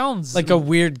it sounds Like a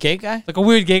weird gay guy? like a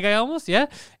weird gay guy almost, yeah.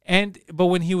 But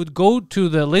when he would go to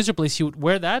the laser place, he would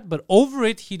wear that, but over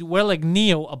it he'd wear like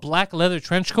Neo, a black leather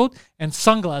trench coat and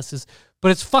sunglasses.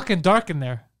 But it's fucking dark in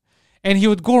there, and he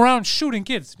would go around shooting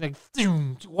kids, like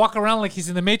walk around like he's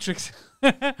in the Matrix.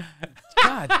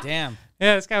 God damn.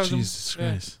 Yeah, this guy was. Jesus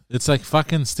Christ. It's like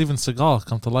fucking Steven Seagal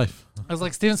come to life. I was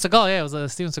like Steven Seagal. Yeah, it was a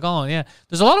Steven Seagal one. Yeah,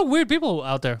 there's a lot of weird people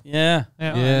out there. Yeah.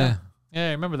 Yeah. Yeah,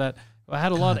 I remember that. I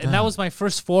had a lot, and that was my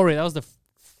first foray. That was the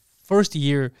first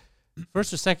or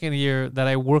second year that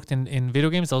I worked in video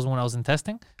games. That was when I was in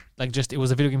testing. Like, just it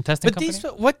was a video game testing But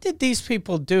company. what did these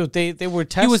people do? They were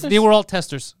testers? They were all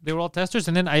testers. They were all testers,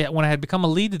 and then when I had become a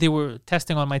lead, they were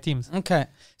testing on my teams. Okay.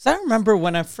 So I remember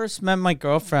when I first met my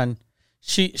girlfriend,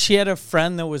 she had a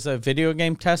friend that was a video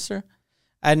game tester.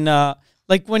 And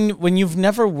like when you've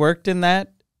never worked in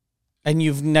that and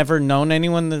you've never known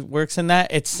anyone that works in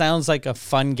that, it sounds like a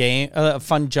fun game, a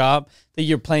fun job that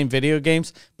you're playing video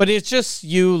games, but it's just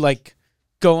you like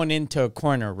going into a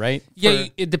corner, right? Yeah,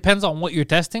 it depends on what you're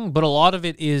testing, but a lot of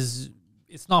it is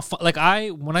it's not fun. Like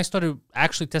when I started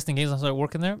actually testing games, I started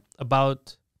working there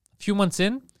about a few months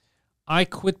in, I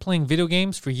quit playing video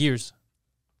games for years.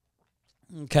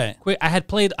 Okay. I had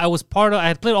played all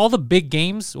the big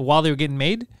games while they were getting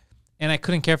made, and I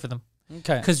couldn't care for them.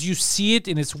 Okay. Because you see it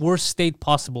in its worst state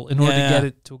possible in order to get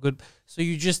it to a good. So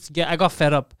I got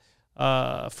fed up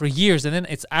for years, and then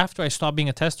it's after I stopped being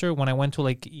a tester when I went to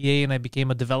like EA and I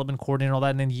became a development coordinator and all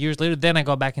that, and then years later, then I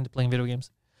got back into playing video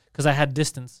games because I had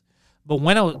distance. But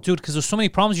when because there's so many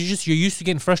problems, you're used to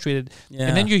getting frustrated,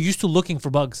 and then you're used to looking for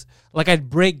bugs. Like I'd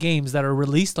break games that are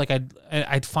released, like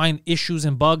I'd find issues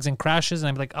and bugs and crashes, and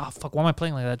I'd be like, oh fuck, why am I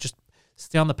playing like that? Just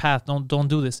stay on the path. Don't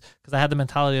do this, because I had the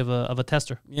mentality of a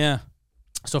tester. Yeah.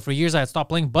 So for years I had stopped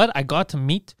playing, but I got to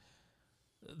meet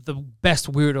the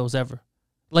best weirdos ever.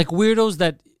 Like weirdos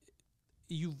that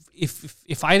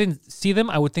if I didn't see them,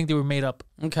 I would think they were made up.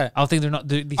 Okay. I would think they're not.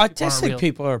 These people aren't Autistic real.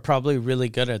 people are probably really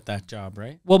good at that job,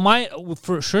 right? Well,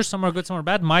 for sure, some are good, some are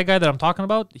bad. My guy that I'm talking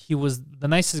about, he was the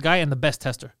nicest guy and the best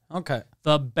tester. Okay.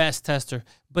 The best tester.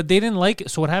 But they didn't like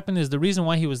it. So what happened is the reason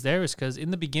why he was there is because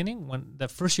in the beginning, when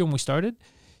that first year when we started,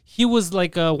 he was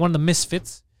like one of the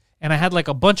misfits. And I had like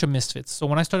a bunch of misfits. So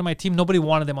when I started my team, nobody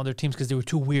wanted them on their teams because they were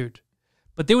too weird.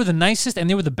 But they were the nicest and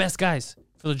they were the best guys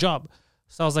for the job.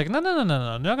 So I was like, no. They're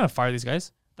not going to fire these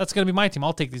guys. That's going to be my team.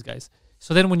 I'll take these guys.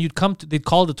 So then when you'd come to, they'd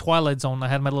call it the Twilight Zone. I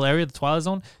had my little area, the Twilight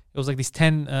Zone. It was like these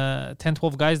 10,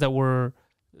 12 guys that were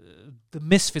the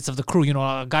misfits of the crew. You know,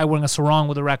 a guy wearing a sarong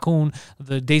with a raccoon,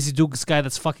 the Daisy Dukes guy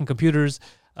that's fucking computers.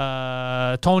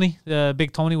 Tony,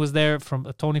 big Tony was there I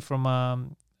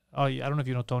don't know if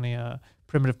you know Tony,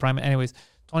 Primitive Primate. Anyways,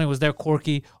 Tony was there,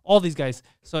 Corky, all these guys.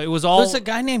 So it was all. There's a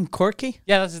guy named Corky.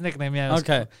 Yeah, that's his nickname. Yeah.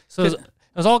 Okay. So it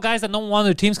was all guys that no one wanted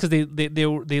their teams because they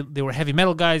were heavy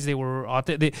metal guys. They were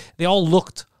they all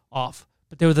looked off,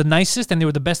 but they were the nicest and they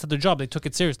were the best at their job. They took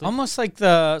it seriously. Almost like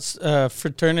the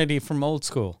fraternity from old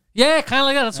school. Yeah, kind of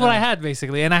like that. That's what I had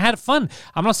basically, and I had fun.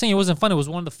 I'm not saying it wasn't fun. It was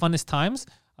one of the funnest times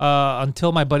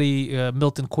until my buddy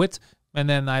Milton quit, and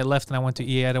then I left and I went to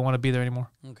EA. I didn't want to be there anymore.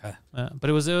 Okay. But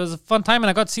it was a fun time, and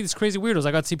I got to see these crazy weirdos.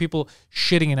 I got to see people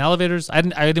shitting in elevators. I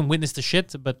didn't witness the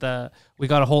shit, but we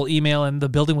got a whole email, and the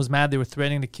building was mad. They were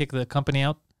threatening to kick the company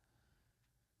out.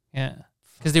 Yeah,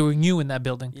 because they were new in that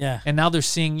building. Yeah. And now they're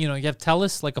seeing, you have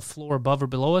TELUS like a floor above or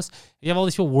below us. You have all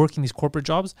these people working these corporate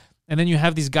jobs, and then you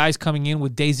have these guys coming in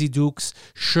with Daisy Dukes,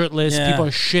 shirtless. Yeah. People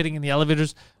are shitting in the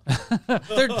elevators.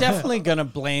 They're definitely gonna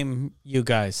blame you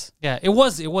guys. Yeah, it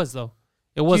was though.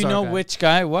 It was. Do you our know guy. which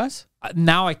guy it was?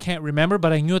 Now I can't remember,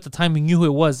 but I knew at the time he knew who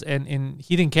it was, and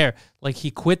he didn't care. Like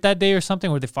he quit that day or something,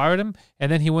 or they fired him,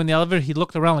 and then he went in the elevator. He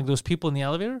looked around like those people in the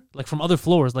elevator, like from other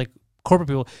floors, like corporate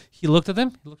people. He looked at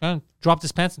them, he looked around, dropped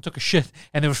his pants, and took a shit.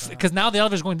 And because now the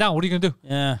elevator's going down. What are you gonna do?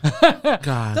 Yeah.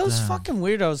 God, Those damn. fucking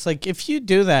weirdos. Like if you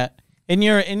do that in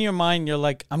your mind, you're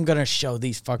like, I'm gonna show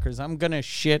these fuckers. I'm gonna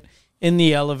shit in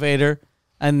the elevator,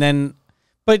 and then,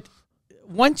 but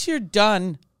once you're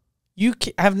done, you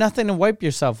have nothing to wipe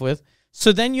yourself with.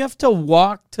 So then you have to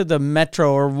walk to the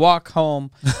metro or walk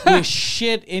home with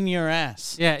shit in your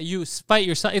ass. Yeah, you spite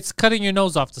yourself. It's cutting your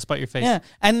nose off to spite your face. Yeah,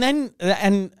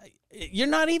 and you're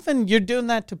not even, you're doing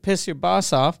that to piss your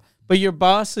boss off, but your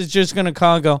boss is just gonna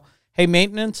call and go, hey,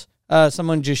 maintenance,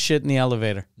 someone just shit in the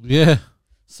elevator. Yeah.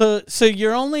 So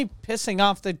you're only pissing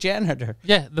off the janitor.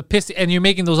 Yeah, the piss, and you're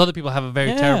making those other people have a very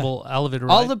Yeah. terrible elevator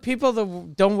ride. All the people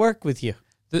that don't work with you.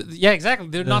 Yeah, exactly.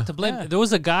 They're not to blame. Yeah. There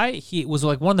was a guy. He was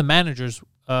like one of the managers.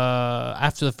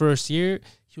 After the first year,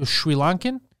 he was Sri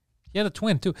Lankan. He had a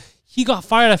twin too. He got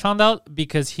fired. I found out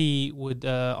because he would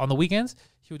on the weekends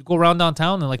he would go around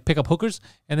downtown and like pick up hookers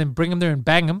and then bring them there and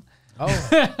bang them. Oh,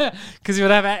 Because he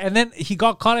would have, and then he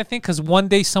got caught. I think because one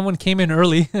day someone came in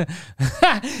early, and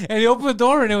he opened the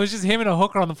door and it was just him and a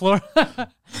hooker on the floor,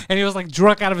 and he was like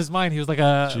drunk out of his mind. He was like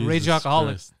a Jesus rage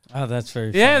alcoholic. Christ. oh, that's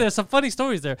very Yeah, funny. there's some funny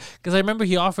stories there. Because I remember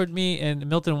he offered me and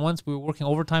Milton once. We were working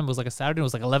overtime. It was like a Saturday. It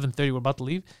was like 11:30. We're about to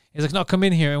leave. He's like, "No, come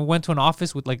in here." And we went to an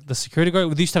office with like the security guard.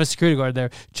 We used to have a security guard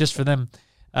there just for them.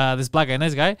 This black guy,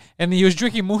 nice guy, and he was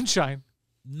drinking moonshine.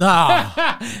 Nah.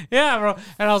 Yeah, bro.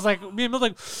 And I was like, me and Milton,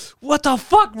 like, "What the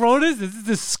fuck, bro? This is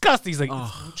disgusting." He's like,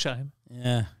 "It's moonshine."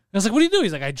 Yeah. And I was like, "What do you do?"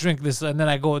 He's like, "I drink this, and then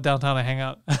I go downtown and hang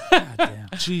out." Damn.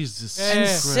 Jesus. Yeah. And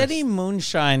Christ. city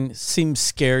moonshine seems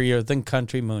scarier than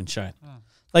country moonshine. Hmm.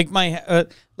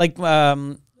 Like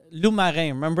Lou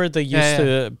Marin, remember they used Yeah,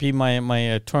 to be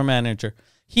my tour manager.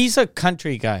 He's a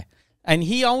country guy, and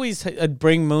he always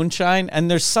bring moonshine.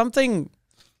 And there's something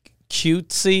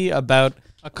cutesy about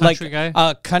A country guy?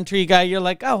 A country guy, you're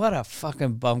like, oh, what a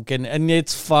fucking bumpkin, and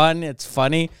it's fun, it's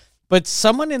funny. But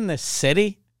someone in the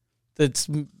city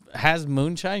has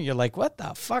moonshine, you're like, what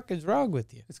the fuck is wrong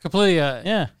with you? It's completely.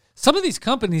 Yeah. Some of these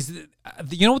companies,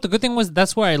 you know what the good thing was?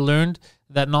 That's where I learned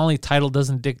that not only title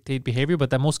doesn't dictate behavior,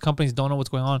 but that most companies don't know what's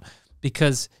going on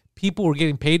because people were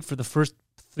getting paid for the first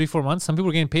 3-4 months. Some people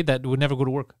were getting paid that would never go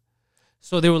to work.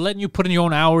 So they were letting you put in your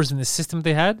own hours in the system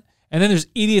they had. And then there's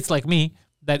idiots like me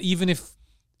that even if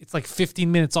it's like 15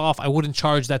 minutes off, I wouldn't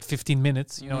charge that 15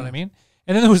 minutes. You know what I mean?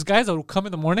 And then there was guys that would come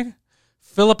in the morning,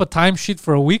 fill up a timesheet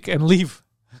for a week and leave.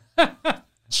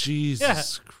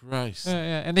 Jesus Christ.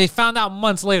 Yeah, and they found out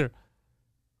months later.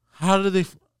 How did they?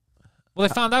 Well,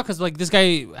 they found out because like this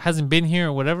guy hasn't been here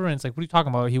or whatever, and it's like, what are you talking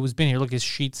about? He was been here. Look, his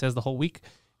sheet says the whole week,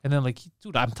 and then like,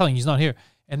 dude, I'm telling you, he's not here.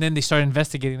 And then they started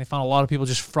investigating. They found a lot of people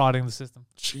just frauding the system.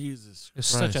 Jesus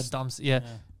It's Christ. such a dumb. Yeah,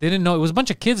 they didn't know it was a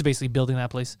bunch of kids basically building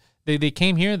that place. They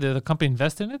came here. The company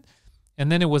invested in it,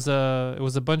 and then it was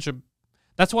a bunch of.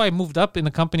 That's why I moved up in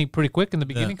the company pretty quick in the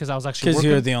beginning because I was actually Because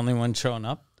working. you're the only one showing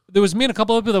up. There was me and a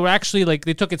couple of people that were actually like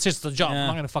they took it seriously. It's a job. Yeah. I'm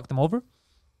not gonna fuck them over.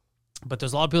 But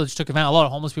there's a lot of people that just took advantage. A lot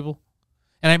of homeless people.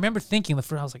 And I remember thinking the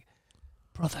first, I was like,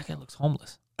 bro, that guy looks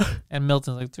homeless. And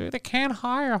Milton's like, dude, they can't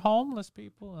hire homeless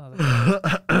people. And I was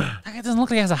like, that guy doesn't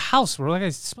look like he has a house, bro. That guy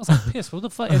smells like piss. What the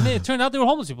fuck? And then it turned out they were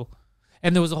homeless people.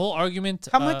 And there was a whole argument.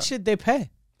 How much did they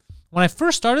pay? When I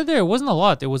first started there, it wasn't a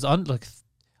lot. It was under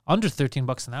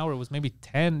 $13 an hour. It was maybe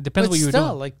 10. Depends But what you were still,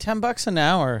 doing. like $10 an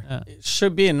hour it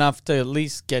should be enough to at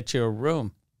least get you a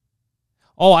room.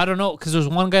 Oh, I don't know, because there's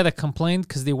one guy that complained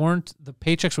because the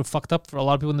paychecks were fucked up for a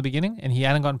lot of people in the beginning, and he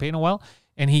hadn't gotten paid in a while.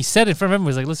 And he said in front of everyone, he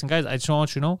was like, listen, guys, I just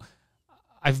want you to know,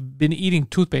 I've been eating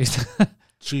toothpaste.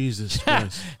 Jesus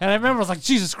Christ. And I remember I was like,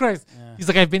 Jesus Christ. He's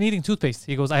like, I've been eating toothpaste.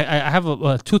 He goes, I have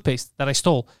a toothpaste that I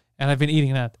stole, and I've been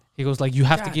eating that. He goes, like, you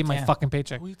have to God give my damn. fucking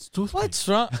paycheck. Who eats toothpaste? What's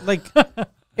wrong? Like,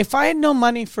 if I had no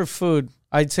money for food,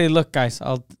 I'd say, look, guys,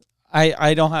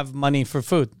 I don't have money for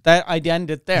food. That I'd end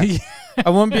it there. I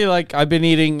wouldn't be like, I've been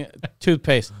eating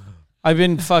toothpaste. I've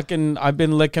been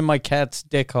licking my cat's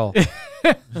dick hole.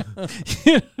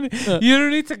 You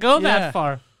don't need to go Yeah. that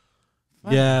far.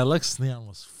 Yeah, Alexis Leon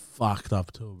was fucked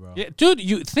up too, bro. Yeah, dude,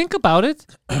 you think about it.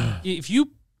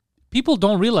 People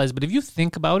don't realize, but if you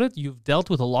think about it, you've dealt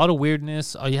with a lot of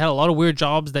weirdness. You had a lot of weird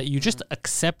jobs that you just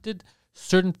accepted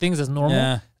certain things as normal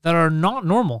Yeah. that are not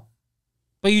normal.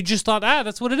 But you just thought,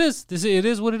 that's what it is. It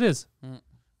is what it is. Yeah,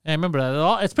 I remember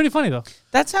that. It's pretty funny though.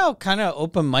 That's how kind of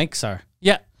open mics are.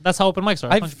 Yeah, that's how open mics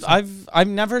are. 100%. I've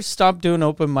never stopped doing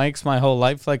open mics my whole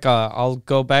life. Like I'll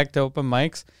go back to open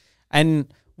mics,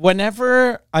 and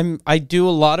whenever I do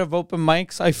a lot of open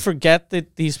mics, I forget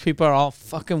that these people are all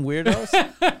fucking weirdos.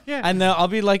 Yeah. And then I'll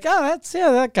be like, oh,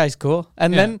 that guy's cool.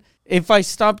 And Yeah. then if I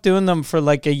stop doing them for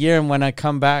like a year, and when I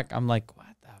come back, I'm like, what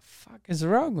the fuck is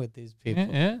wrong with these people?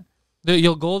 Yeah.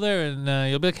 You'll go there and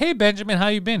you'll be like, hey, Benjamin, how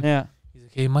you been? Yeah. He's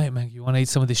like, hey, Mike, man, you want to eat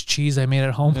some of this cheese I made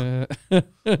at home? I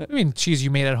mean, cheese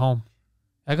you made at home.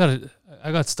 I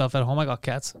got stuff at home. I got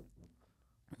cats.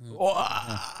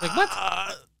 Like,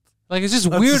 what? Like, it's just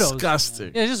That's weirdos.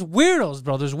 disgusting. Yeah, it's just weirdos,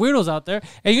 bro. There's weirdos out there.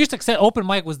 And you just accept open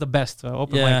mic was the best.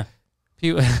 Open Yeah.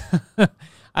 mic.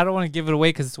 I don't want to give it away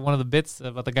because it's one of the bits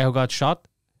about the guy who got shot.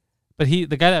 But the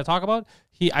guy that I talk about,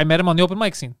 I met him on the open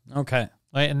mic scene. Okay.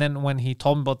 Right. And then when he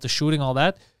told me about the shooting, all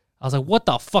that, I was like, what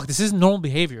the fuck? This isn't normal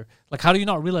behavior. Like, how do you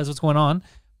not realize what's going on?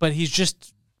 But it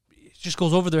just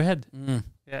goes over their head.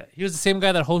 Yeah. He was the same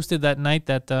guy that hosted that night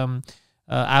that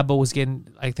Abba was getting,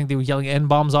 I think they were yelling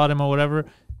N-bombs at him or whatever.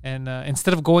 And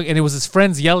instead of going, and it was his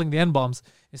friends yelling the N-bombs,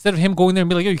 instead of him going there and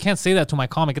be like, yo, you can't say that to my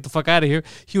comic, get the fuck out of here,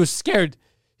 he was scared.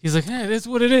 He's like, it is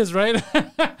what it is, right?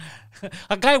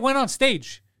 A guy went on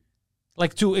stage,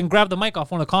 like, and grabbed the mic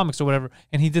off one of the comics or whatever,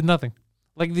 and he did nothing.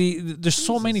 Like, there's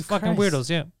so many fucking Christ. weirdos,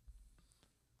 yeah.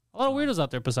 A lot of weirdos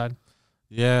out there, Poseidon.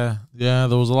 Yeah, there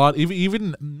was a lot.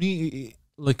 Even me,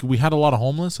 like, we had a lot of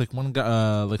homeless. Like, one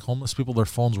guy, like, homeless people, their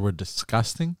phones were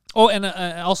disgusting. Oh, and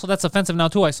also that's offensive now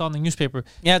too. I saw in the newspaper.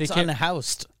 Yeah, They it's can't-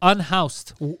 unhoused.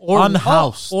 unhoused or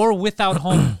Unhoused. or without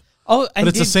home. Oh, and But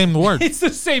it's the same word. It's the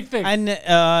same thing. And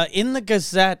in the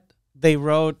Gazette, they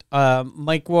wrote,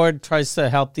 Mike Ward tries to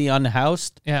help the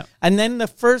unhoused. Yeah. And then the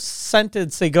first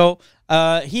sentence, they go,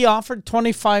 he offered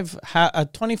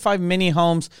 25 mini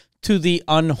homes to the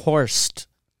unhorsed.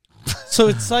 So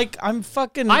it's like, I'm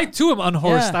fucking, I too am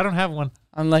unhorsed. Yeah. I don't have one.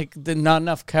 I'm like, not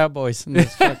enough cowboys in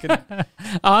this fucking,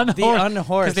 Unhorsed.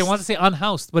 unhorsed. Because they want to say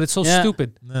unhoused, but it's so Yeah.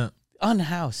 stupid. Yeah.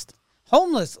 unhoused.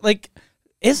 Homeless. Like,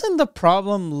 isn't the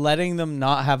problem letting them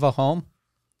not have a home?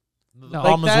 The No.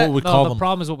 problem Like is that- what we No, call the them.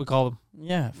 problem is what we call them.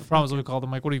 Yeah. The problem is what we call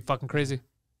them. Like, what are you fucking crazy?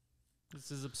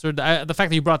 This is absurd. The fact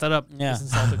that you brought that up Yeah. is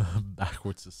insulting.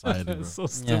 Backward society. Bro. It's so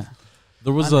stupid. Yeah.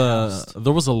 There was Unhoused.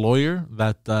 a lawyer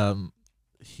that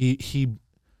he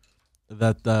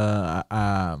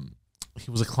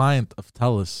was a client of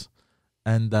Telus,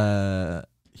 and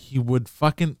he would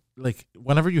fucking, like,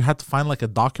 whenever you had to find like a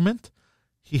document,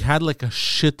 he had like a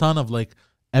shit ton of like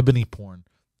ebony porn,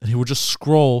 and he would just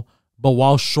scroll, but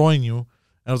while showing you,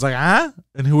 and I was like,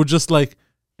 and he would just like,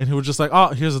 oh,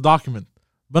 here's a document,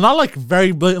 but not like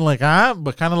very blatant, like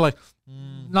but kind of like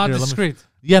Not here, let me- discreet.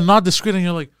 yeah, not discreet, and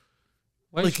you're like.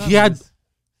 Why are you Like, showing he me had this?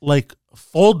 like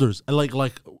folders and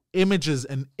like images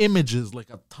and images, like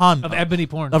a ton Of ebony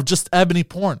porn. of just ebony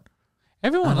porn.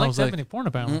 Everyone and I likes was like- ebony porn,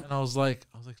 apparently. And I was like,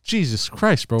 Jesus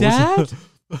Christ, bro. Dad?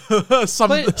 some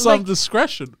But, some like-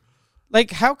 discretion.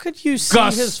 Like, how could you see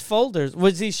Gus. his folders?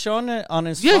 Was he showing it on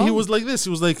his Yeah, phone? he was like this. He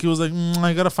was like,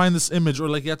 I gotta find this image, or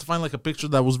like you had to find like a picture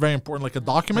that was very important, like a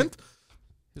document.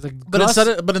 He's like, But Gus,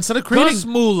 instead of creating Gus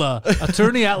Mula,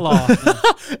 attorney at law.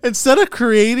 instead of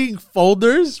creating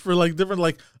folders for like different,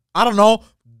 like, I don't know,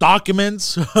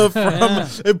 documents from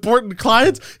important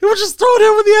clients, he would just throw it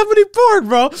in with the ebony porn,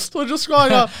 bro. So just scrolling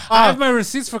up. I have my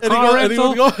receipts for and he car goes- and he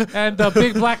rental would go- and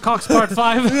Big Black Cox Part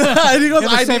 5. and he goes, In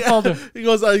the same folder. He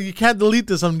goes, you can't delete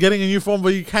this. I'm getting a new phone,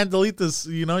 but you can't delete this.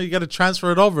 You know, you got to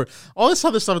transfer it over. All this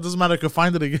other stuff, it doesn't matter. I could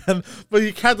find it again, but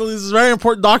you can't delete this. Is a very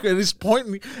important document. And he's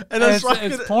pointing, and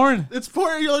It's porn. It's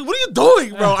porn. You're like, what are you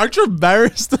doing, bro? Aren't you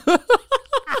embarrassed?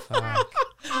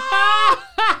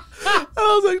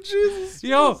 I was like, Jesus.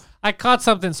 Yo, I caught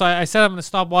something. So I said I'm going to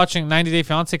stop watching 90 Day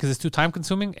Fiancé because it's too time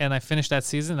consuming. And I finished that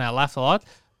season and I laughed a lot.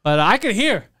 But I could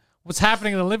hear what's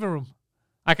happening in the living room.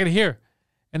 I could hear.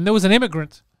 And there was an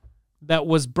immigrant that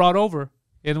was brought over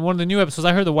in one of the new episodes.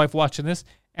 I heard the wife watching this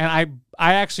and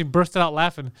I actually bursted out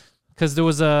laughing because there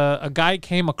was a guy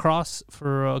came across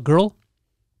for a girl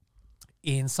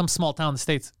in some small town in the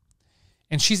States,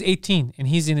 and she's 18 and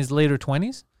he's in his later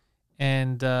 20s,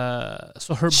 and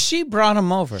so She brought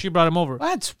him over. she brought him over.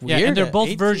 That's Yeah, weird. and they're at both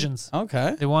 18. virgins.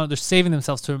 Okay. They're saving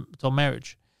themselves till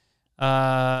marriage.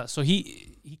 So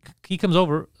he comes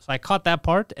over. So I caught that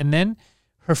part, and then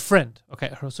her friend.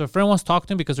 Okay, so her friend wants to talk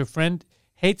to him because her friend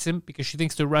hates him because she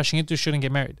thinks they're rushing into shouldn't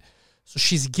get married. So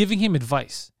she's giving him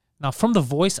advice. Now from the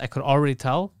voice, I could already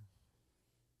tell,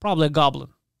 probably a goblin.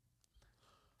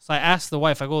 So I asked the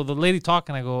wife. I go, the lady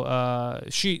talking. I go,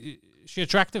 she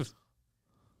attractive?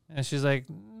 And she's like,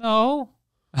 no,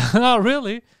 not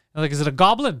really. I'm like, is it a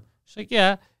goblin? She's like,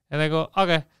 yeah. And I go,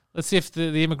 okay, let's see if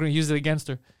the immigrant used it against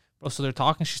her. Bro, so they're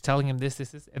talking. She's telling him this.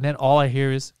 And then all I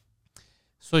hear is,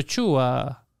 so Chu,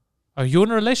 are you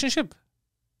in a relationship?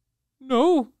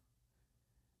 No.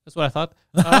 That's what I thought.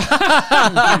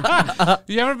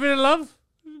 You ever been in love?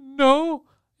 No.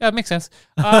 Yeah, it makes sense.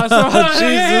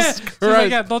 Jesus She's like,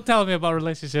 Christ. yeah, don't tell me about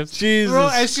relationships. Jesus Bro,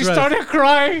 and she Christ. started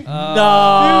crying. And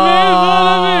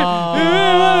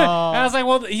I was like,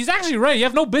 well, he's actually right. You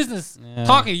have no business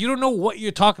talking. You don't know what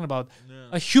you're talking about.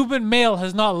 A human male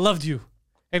has not loved you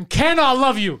and cannot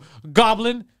love you,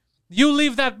 goblin. You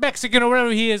leave that Mexican or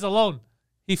wherever he is alone.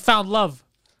 He found love.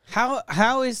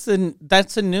 How is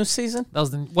that's a new season? That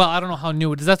was I don't know how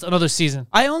new it is. That's another season.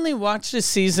 I only watched the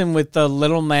season with the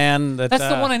little man. That's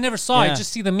the one I never saw. yeah. I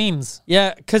just see the memes.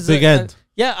 Yeah, because Big Ed.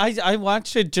 Yeah, I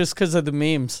watched it just because of the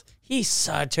memes. He's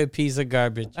such a piece of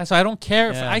garbage. That's why I don't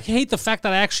care. Yeah. I hate the fact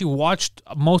that I actually watched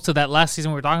most of that last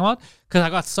season we were talking about because I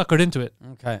got suckered into it.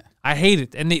 Okay. I hate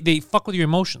it, and they fuck with your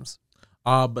emotions.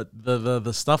 But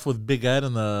the stuff with Big Ed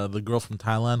and the girl from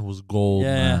Thailand was gold.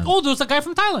 Yeah. Man. Oh, there was a guy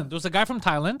from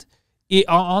Thailand.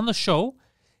 On the show,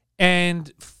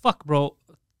 and fuck, bro,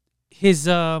 his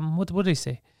what did they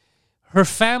say? Her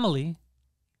family.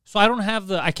 So I don't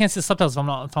have I can't see the subtitles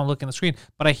if I'm looking at the screen,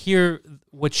 but I hear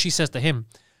what she says to him.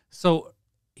 So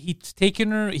he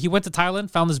went to Thailand,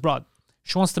 found this broad.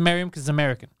 She wants to marry him because he's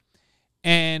American,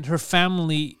 and her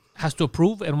family has to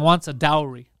approve and wants a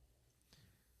dowry.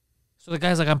 So the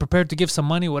guy's like, I'm prepared to give some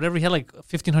money, whatever. He had like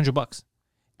 $1,500,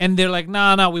 and they're like,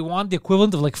 nah, we want the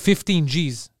equivalent of like 15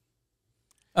 G's.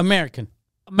 American.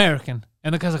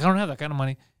 And the guy's like, I don't have that kind of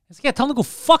money. I said, yeah, tell them to go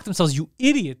fuck themselves, you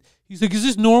idiot. He's like, is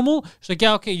this normal? She's like,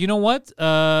 yeah, okay, you know what?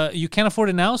 You can't afford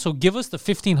it now, so give us the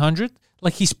 $1,500.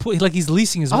 Like he's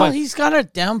leasing his wife. He's got a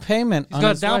down payment. He's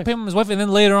got a down payment on his wife, and then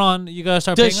later on, you gotta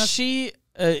start Does paying us. she?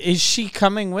 Is she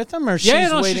coming with him, or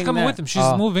Yeah, waiting she's coming there? with him. She's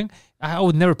Oh. moving. I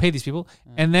would never pay these people.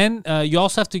 And then we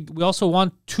also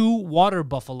want 2 water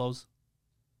buffaloes.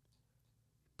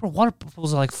 Bro, water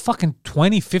buffaloes are like fucking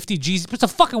 20, 50 G's. It's a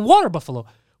fucking water buffalo.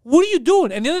 What are you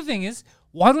doing? And the other thing is,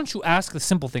 why don't you ask the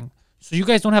simple thing? So you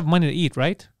guys don't have money to eat,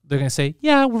 right? They're going to say,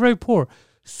 yeah, we're very poor.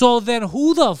 So then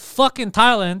who the fuck in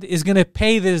Thailand is going to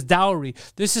pay this dowry?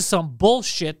 This is some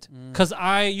bullshit because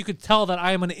you could tell that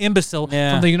I am an imbecile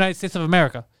from the United States of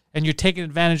America and you're taking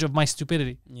advantage of my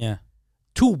stupidity. Yeah.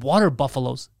 2 water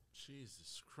buffaloes.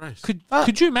 Jesus Christ.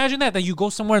 Could you imagine that you go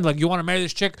somewhere and like you want to marry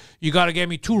this chick, you got to get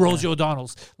me 2 Rosie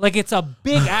O'Donnells. Like it's a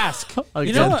big ask.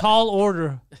 It's know a what? tall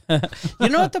order. You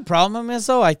know what the problem is,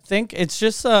 though? I think it's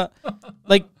just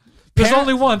like There's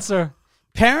only one, sir.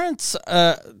 parents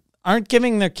aren't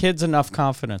giving their kids enough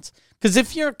confidence. Because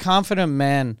if you're a confident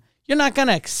man, you're not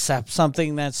gonna accept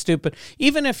something that's stupid,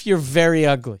 even if you're very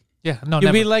ugly. Yeah, no, You'll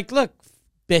never. be like, look,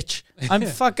 bitch,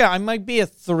 I might be a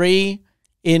 3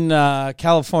 in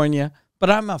California, but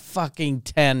I'm a fucking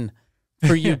 10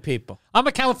 for you people. I'm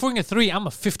a California 3. I'm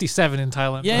a 57 in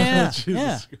Thailand. Yeah, Jesus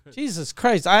yeah. Christ. Jesus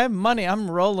Christ, I have money. I'm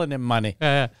rolling in money.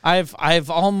 Yeah. I've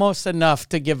almost enough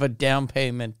to give a down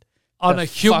payment On to a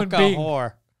human fuck being. A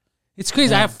whore. It's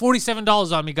crazy. I have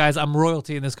 $47 on me, guys. I'm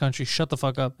royalty in this country. Shut the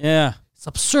fuck up. Yeah, It's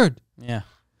absurd. yeah.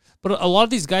 But a lot of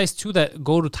these guys, too, that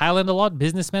go to Thailand a lot,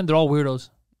 businessmen, they're all weirdos.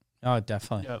 Oh,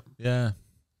 definitely. Yeah. Yeah.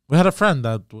 We had a friend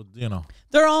that would,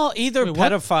 They're all either Wait,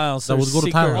 what? pedophiles That or would go to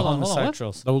secret Thailand. Hold on, what?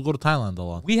 homosexuals. that would go to Thailand a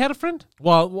lot. We had a friend?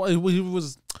 Well, he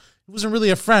wasn't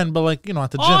really a friend, but like,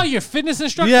 at the gym. Oh, your fitness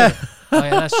instructor? Yeah. Oh, yeah,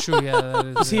 that's true. Yeah, that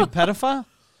is, Is he a pedophile?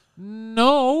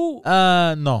 No.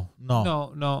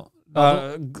 No.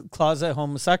 Closet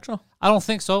homosexual? I don't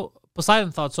think so.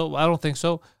 Poseidon thought so. I don't think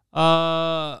so.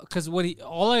 Because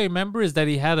all I remember is that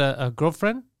he had a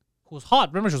girlfriend who was hot.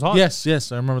 Remember, she was hot.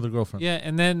 Yes, I remember the girlfriend. Yeah,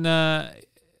 and then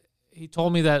he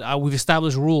told me that we've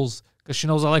established rules because she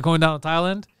knows I like going down to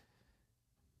Thailand.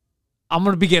 I'm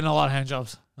gonna be getting a lot of hand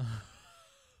jobs,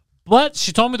 but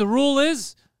she told me the rule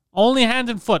is only hand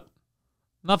and foot,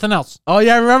 nothing else. Oh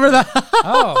yeah, I remember that.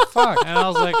 Oh, fuck. And I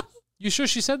was like, You sure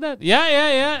she said that?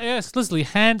 Yeah. Explicitly,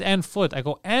 hand and foot. I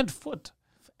go, and foot.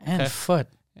 And Okay. foot.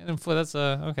 Hand and foot. That's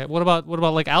okay. What about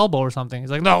like elbow or something?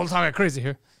 He's like, no, we're talking crazy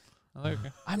here. I'm like,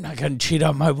 okay. I'm not gonna cheat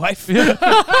on my wife. You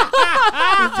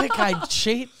think I'd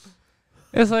cheat?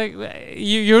 It's like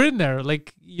you're in there.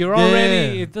 Like you're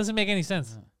already. Yeah. It doesn't make any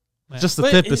sense. Just the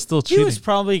But tip is still He cheating. was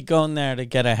probably going there to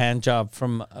get a hand job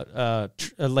from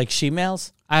like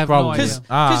she-males. I have Probably. no idea. Because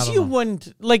I don't you know.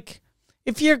 wouldn't, like,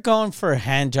 if you're going for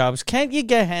hand jobs, can't you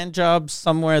get hand jobs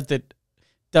somewhere that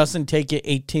doesn't take you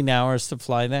 18 hours to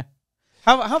fly there?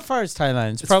 How far is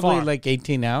Thailand? It's probably far. like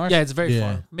 18 hours. Yeah, it's very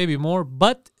Yeah. far, maybe more,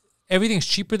 but everything's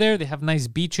cheaper there. They have nice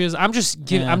beaches. I'm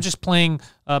just Yeah. I'm just playing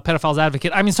pedophile's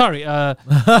advocate. I mean, sorry,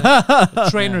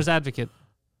 trainer's advocate.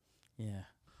 Yeah.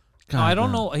 No, I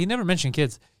don't God, know. He never mentioned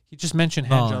kids. He just mentioned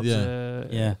hand No, jobs. yeah.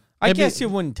 Yeah. I Maybe- guess you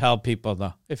wouldn't tell people,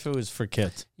 though, if it was for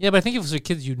kids. Yeah, but I think if it was for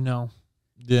kids, you'd know.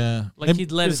 Yeah. Like Maybe-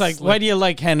 he'd let It's it like, slip. why do you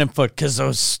like hand and foot? Because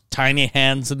those tiny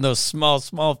hands and those small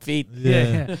feet.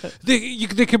 Yeah.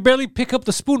 They could barely pick up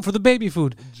the spoon for the baby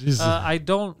food. Jesus. I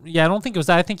don't think it was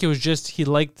that. I think it was just he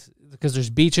liked because there's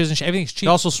beaches and everything's cheap. He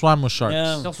also swam with sharks.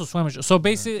 Yeah. He also swam. So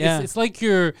basically, Yeah. it's like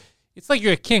you're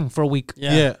a king for a week.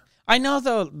 Yeah. I know,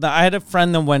 though, that I had a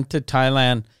friend that went to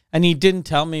Thailand, and he didn't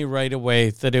tell me right away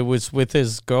that it was with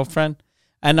his girlfriend.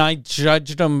 And I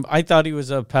judged him. I thought he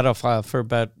was a pedophile for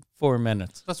about 4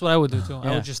 minutes. That's what I would do too. I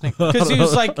Yeah. would just think. Because he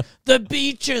was like, the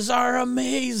beaches are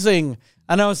amazing.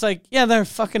 And I was like, yeah, they're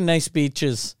fucking nice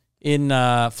beaches in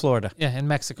Florida. Yeah, in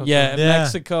Mexico. Yeah, too. Yeah.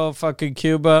 Mexico, fucking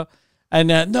Cuba. And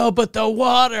no, but the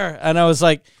water. And I was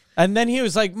like, and then he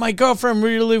was like, my girlfriend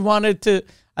really wanted to.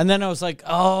 And then I was like,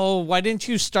 oh, why didn't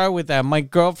you start with that? My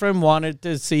girlfriend wanted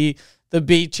to see the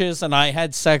beaches, and I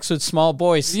had sex with small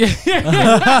boys. Yeah. And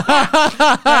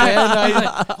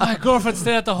I- My girlfriend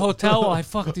stayed at the hotel while I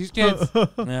fucked these kids.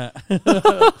 yeah.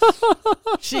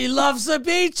 She loves the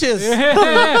beaches.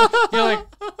 You're like,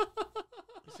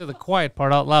 you said the quiet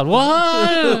part out loud.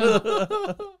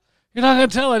 What? You're not gonna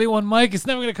tell anyone, Mike. It's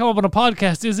never gonna come up on a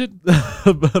podcast, is it?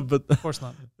 but Of course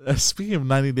not. speaking of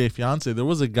 90 Day Fiance, there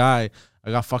was a guy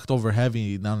I got fucked over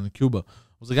heavy down in Cuba. It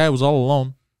was a guy who was all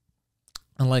alone.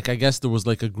 And like I guess there was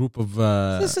like a group of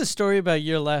Is this a story about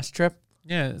your last trip?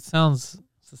 Yeah, it sounds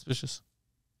suspicious.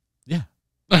 yeah.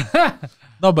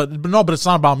 No, but it's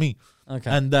not about me. Okay.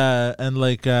 And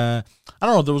like I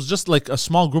don't know, there was just like a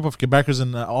small group of Quebecers,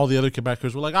 and all the other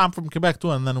Quebecers were like, I'm from Quebec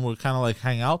too, and then we're kind of like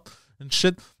hang out and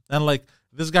shit. And like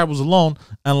this guy was alone,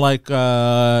 and like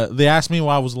they asked me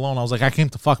why I was alone. I was like, I came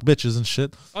to fuck bitches and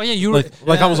shit. Oh yeah, you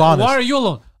Like I was honest. Why are you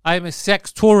alone? I'm a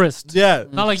sex tourist. Yeah,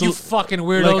 Not like So, you fucking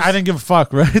weirdos. Like I didn't give a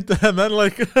fuck, right? And then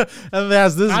like, and they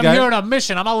asked this I'm guy. here on a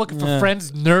mission. I'm not looking for Yeah.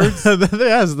 friends, nerds. And then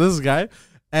they asked this guy,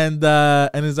 and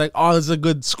he's like, "Oh, it's a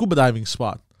good scuba diving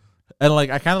spot." And like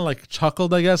I kind of like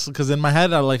chuckled, I guess, because in my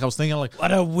head I was thinking like,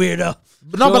 What a weirdo.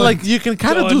 but no, but like you can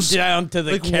kind of Going do down to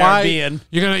the like, why- Caribbean.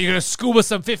 You're gonna scuba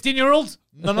some 15-year-olds?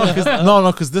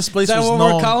 because this place Is that was what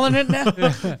known we're calling it now?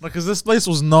 because this place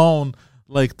was known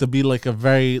like to be like a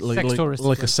very like Sex like, tourist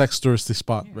like a place. sex touristy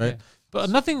spot, right? Yeah. But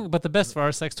nothing but the best for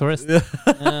our sex tourists.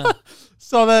 Yeah.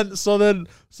 So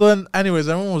then, anyways,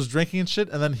 everyone was drinking and shit,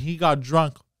 and then he got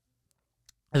drunk,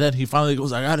 and then he finally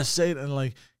goes, "I gotta say it," and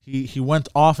like he went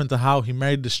off into how he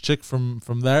married this chick from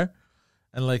there,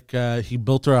 and like he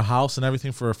built her a house and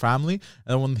everything for her family,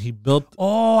 and when he built,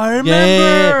 Oh, I remember.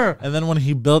 yeah, and then when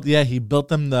he built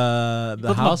them the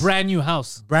Built them house, a brand new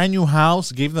house. brand new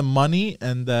house, gave them money,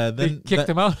 and They then kicked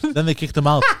him out. Then they kicked him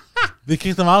out. They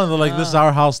kicked him out, and they're like, "This is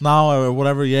our house now," or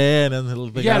whatever. Yeah, and then the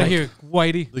Get guy out of here,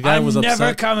 Whitey. The guy I'm was never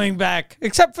upset. coming back,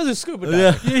 except for the scuba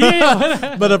diving.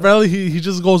 Yeah. But apparently he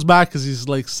just goes back because he's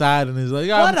like sad and he's like,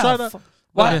 yeah, I'm What trying a to. fu-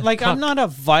 Why- Yeah. like, I'm Cuck. not a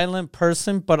violent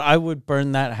person, but I would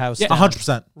burn that house Yeah. down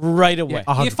 100%. right away.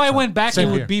 Yeah. If I 100%. went back, Same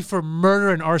it would here. be for murder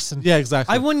and arson. Yeah,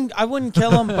 exactly. I wouldn't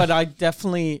kill him, but I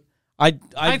definitely,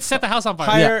 I'd set the house on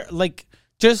fire. hire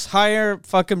just hire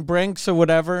fucking Brinks or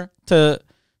whatever to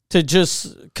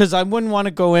just, because I wouldn't want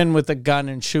to go in with a gun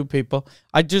and shoot people.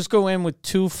 I'd just go in with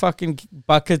 2 fucking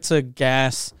buckets of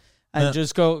gas and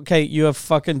just go, okay, you have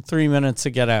fucking 3 minutes to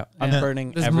get out. I'm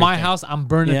burning This is everything. my house. I'm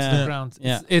burning it to Yeah. the ground.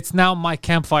 Yeah. It's now my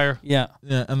campfire. Yeah,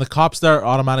 yeah, and the cops there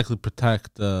automatically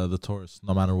protect the tourists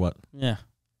no matter what. yeah.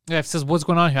 Yeah, it says, what's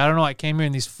going on here? I don't know. I came here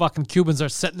and these fucking Cubans are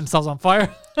setting themselves on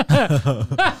fire.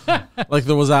 Like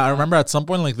there was, I remember at some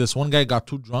point, like this one guy got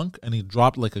too drunk and he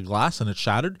dropped like a glass and it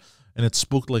shattered and it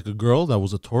spooked like a girl that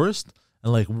was a tourist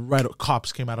and like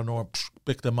cops came out of nowhere,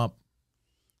 picked them up.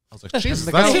 I was like, Jesus,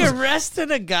 The guy They that's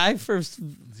arrested a guy for.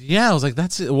 yeah. I was like,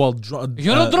 that's it. Well,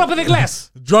 You don't drop the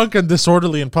glass. drunk and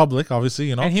disorderly in public, obviously,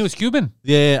 you know. And he was Cuban.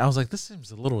 Yeah, I was like, this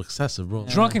seems a little excessive, bro.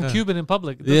 Drunk and Cuban in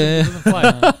public. It Yeah. doesn't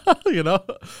fly. You know,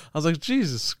 I was like,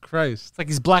 Jesus Christ. It's like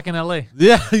he's black in LA.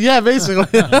 Yeah,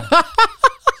 basically.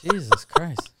 Jesus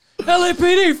Christ.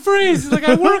 LAPD, freeze. He's like,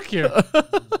 I work here.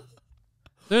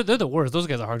 They're the worst. Those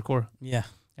guys are hardcore. Yeah.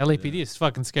 LAPD is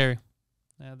fucking scary.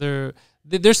 Yeah,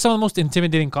 they're some of the most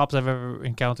intimidating cops I've ever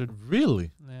encountered.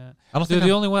 Really? Yeah. I don't They're think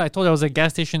the only one. I told you I was at a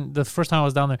gas station the first time I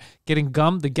was down there getting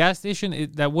gum. The gas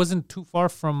station that wasn't too far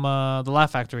from the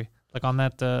Laugh Factory, like on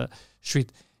that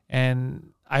street.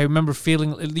 And I remember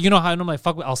feeling, you know how I normally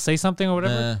I'll say something or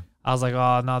whatever. Yeah. I was like,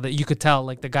 oh no, that you could tell,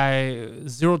 like the guy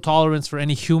zero tolerance for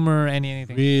any humor,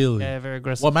 anything. Really? Yeah, very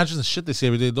aggressive. Well, imagine the shit they say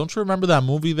every day. Don't you remember that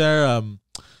movie there?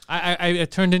 I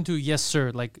turned into yes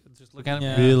sir, like just look at him.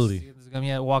 Yeah. Really?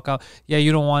 Yeah, walk out. Yeah,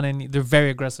 you don't want any. They're very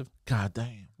aggressive. God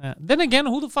damn. Yeah. Then again,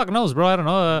 who the fuck knows, bro? I don't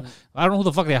know. I don't know who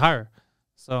the fuck they hire.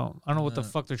 So I don't know what the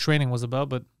fuck their training was about,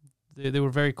 but they were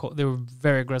very they were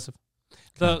very aggressive.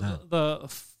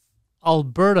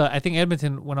 Alberta, I think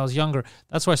Edmonton, when I was younger,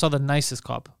 that's where I saw the nicest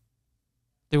cop.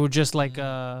 They were just like,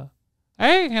 hey,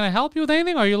 can I help you with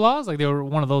anything? Are you lost? Like they were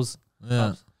one of those Yeah.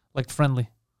 cops, like friendly.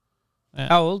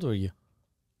 How old were you?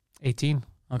 18.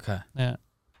 Okay. Yeah.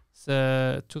 It's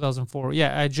 2004.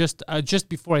 Yeah, I just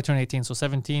before I turned 18, so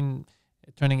 17,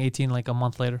 turning 18 like a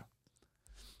month later.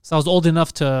 So I was old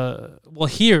enough to, well,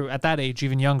 here at that age,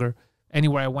 even younger,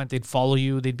 anywhere I went, they'd follow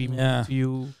you, they'd be mean to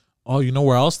you. Oh, you know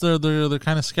where else they're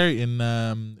kind of scary?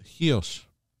 In Chios.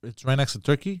 It's right next to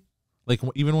Turkey. Like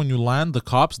even when you land, the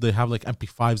cops they have like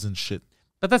MP5s and shit.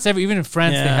 But that's even in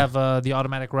France, they Yeah. have the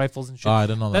automatic rifles and shit. Oh, I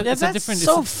didn't know that. Yeah, It's a that's different-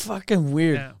 so it's fucking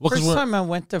weird. Yeah. Well, 'cause First we're- time I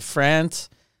went to France,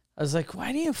 I was like,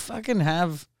 why do you fucking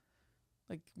have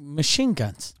like machine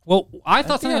guns? Well, I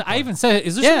thought the something. I airport. even said,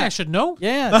 "Is this Yeah. something I should know?"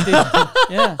 Yeah. dude.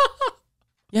 yeah.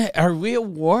 Yeah. Are we at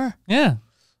war? Yeah,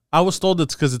 I was told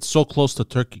it's because it's so close to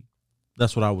Turkey.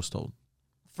 That's what I was told.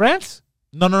 France.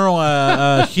 No,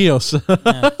 Chios.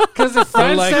 Because if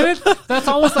France like- said it, that's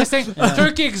almost like saying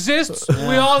Turkey exists.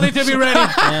 We all need to be ready.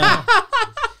 Yeah.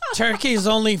 Turkey's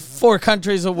only 4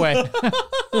 countries away.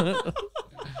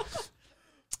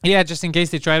 Yeah, just in case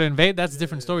they try to invade, that's a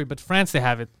different story. But France, they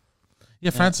have it. Yeah,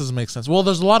 France doesn't make sense. Well,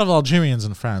 there's a lot of Algerians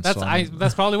in France. That's so,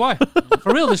 that's probably why.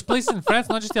 For real, there's places in France,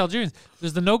 not just the Algerians.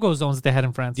 There's the no-go zones that they had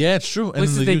in France. yeah, it's true. And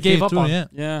Places in the they UK gave up too, on. Yeah.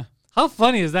 Yeah. How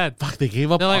funny is that? Fuck, they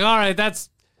gave up. They're like, all right,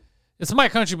 it's my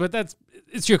country, but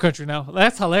it's your country now.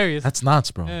 That's hilarious. That's nuts,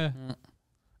 bro. Yeah.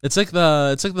 It's like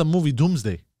the movie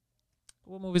Doomsday.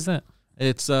 What movie is that?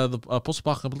 It's the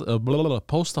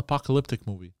post-apocalyptic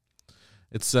movie.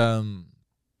 It's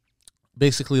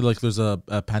basically like there's a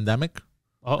pandemic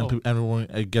and Uh-oh. everyone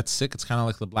gets sick. It's kind of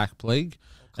like the Black Plague.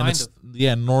 And Kind it's, of.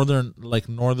 yeah, northern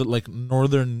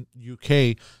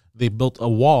UK. They built a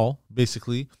wall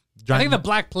basically. I think the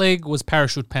Black Plague was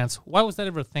parachute pants. Why was that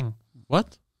ever a thing?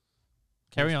 what?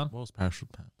 Carry on. What was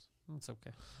parachute pants? It's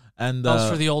okay. And That was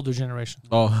for the older generation.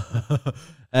 oh,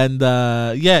 and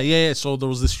yeah. So there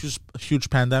was this huge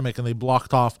pandemic, and they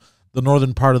blocked off the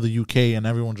northern part of the UK, and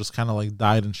everyone just kind of like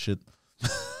died and shit.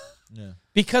 Yeah.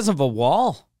 Because of a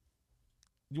wall.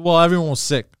 Well, everyone was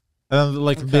sick, and then,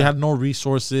 like they Okay. had no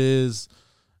resources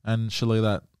and shit like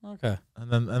that. Okay.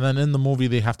 And then in the movie,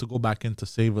 they have to go back in to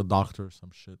save a doctor or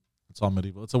some shit. It's all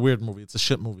medieval. It's a weird movie. It's a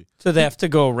shit movie. So they have to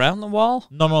go around the wall?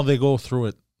 No, they go through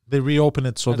it. They reopen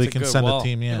it so That's they a can good send wall. a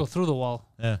team. They Yeah, go through the wall.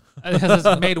 yeah.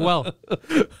 It's made well.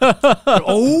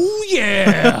 Oh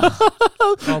yeah.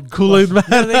 Kool-Aid Man.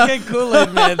 Yeah, they get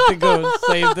Kool-Aid Man to go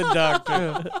save the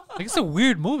doctor. Like, it's a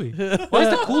weird movie. Why is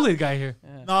the Kool-Aid guy here?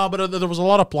 No, but there was a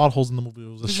lot of plot holes in the movie. It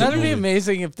was a shit That would be movie.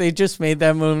 amazing if they just made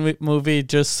that movie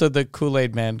just so the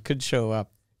Kool-Aid Man could show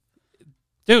up.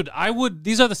 Dude,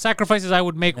 these are the sacrifices I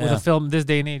would make with Yeah. a film this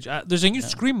day and age. There's a new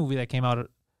Scream movie that came out.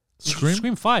 Scream?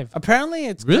 Scream 5. Apparently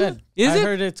it's Really? good. Is I it?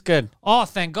 heard it's good. Oh,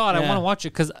 thank God. I Yeah. want to watch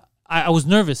it because I was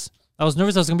nervous. I was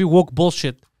nervous I was going to be woke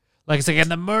bullshit. Like, it's like, and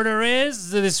the murder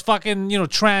is this fucking,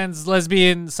 trans,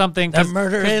 lesbian, something. The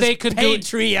murder is they could do it.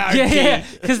 patriarchy. Yeah,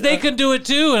 because they could do it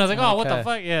too. And I was like, oh, what the Okay.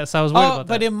 fuck? Yeah, so I was worried Oh, about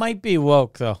but that. it might be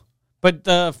woke though. But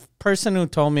the person who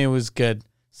told me it was good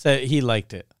said he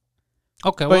liked it.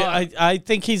 Okay, But well, I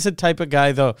think he's the type of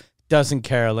guy though doesn't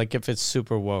care like if it's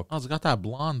super woke. Oh, it's got that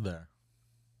blonde there.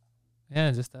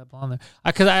 yeah, just that blonde there.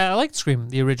 Because I liked Scream,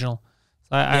 the original.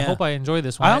 So I Yeah. hope I enjoy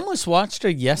this one. I almost watched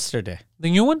it yesterday. The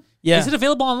new one? Yeah. Is it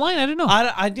available online? I don't know.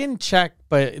 I didn't check,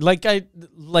 but like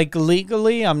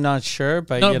legally, I'm not sure.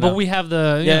 But no, you know. but we have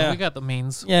we got the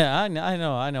means. Yeah, I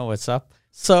know what's up.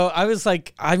 So I was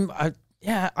like,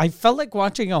 Yeah, I felt like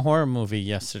watching a horror movie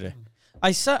yesterday.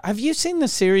 Have you seen the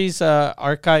series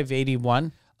Archive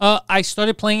 81? I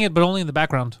started playing it, but only in the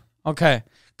background. Okay.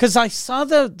 Because I saw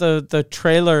the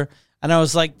trailer and I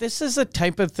was like, this is a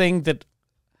type of thing that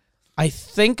I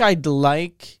think I'd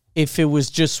like if it was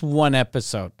just one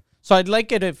episode. So I'd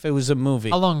like it if it was a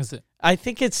movie. How long is it? I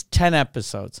think it's 10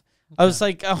 episodes. I was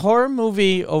like, a horror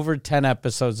movie over 10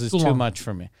 episodes is Too too long. much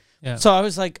for me. Yeah. So I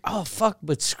was like, oh, fuck,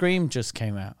 but Scream just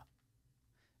came out.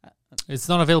 It's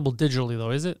not available digitally,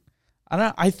 though, is it? I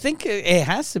don't. I think it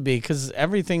has to be because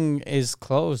everything is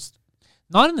closed.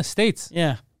 Not in the States.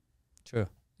 Yeah. True.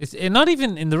 It's not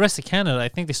even in the rest of Canada. I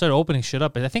think they started opening shit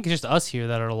up. I think it's just us here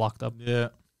that are locked up. Yeah.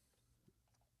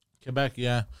 Quebec,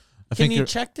 yeah. Can you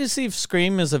check to see if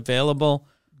Scream is available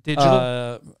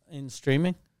Digital? in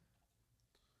streaming?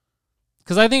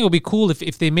 Because I think it would be cool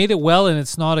if they made it well and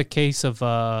it's not a case of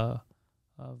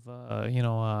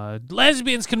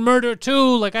lesbians can murder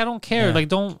too. Like, I don't care. Yeah. Like,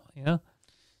 don't, you know?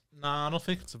 Nah, I don't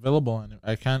think it's available.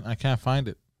 I can't find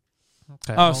it.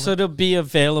 Okay. Oh, well, so it'll be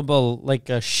available like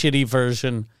a shitty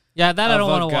version yeah, that I of don't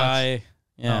a want to watch. guy.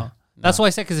 Yeah. No. That's why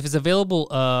I said, because if it's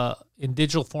available in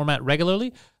digital format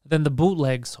regularly, then the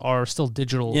bootlegs are still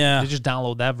digital. Yeah. They just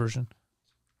download that version.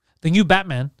 The new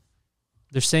Batman,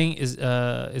 they're saying is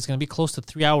going to be close to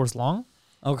 3 hours long,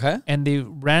 Okay. and they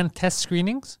ran test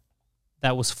screenings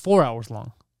that was 4 hours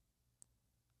long.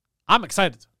 I'm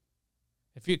excited.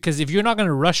 Because if you're not going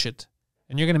to rush it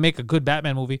and you're going to make a good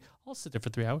Batman movie, I'll sit there for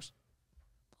 3 hours.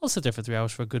 I'll sit there for 3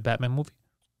 hours for a good Batman movie.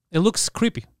 It looks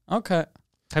creepy. Okay.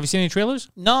 Have you seen any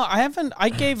trailers No, I haven't. I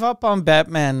gave up on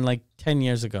Batman like 10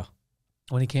 years ago.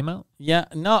 when he came out? Yeah.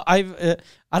 No, I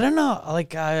don't know.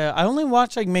 Like I only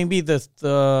watched like maybe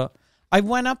the I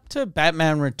went up to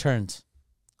Batman Returns.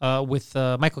 With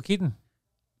Michael Keaton.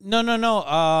 No.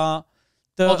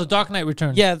 The Dark Knight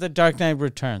Returns. Yeah, the Dark Knight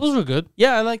Returns. Those were good.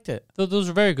 Yeah, I liked it. Those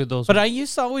were very good. Those. But ones. I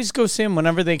used to always go see them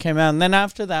whenever they came out. And then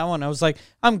after that one, I was like,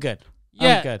 I'm good.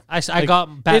 yeah, I'm good. I Like,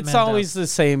 got Batman. It's always the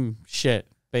same shit,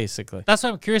 basically. That's why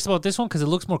I'm curious about this one because it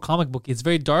looks more comic booky. It's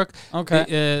very dark.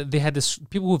 Okay. They had this.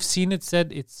 People who've seen it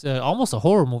said it's almost a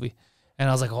horror movie, and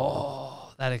I was like,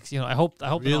 oh, I hope they're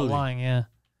not Really? lying. Yeah,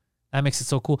 that makes it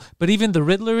so cool. But even the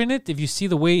Riddler in it, if you see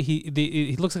the way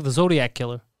he looks like the Zodiac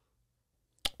killer.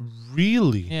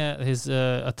 Really? Yeah, his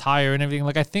attire and everything.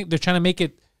 Like, I think they're trying to make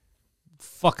it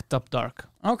fucked up dark.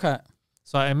 Okay.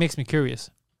 So it makes me curious.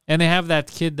 And they have that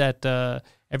kid that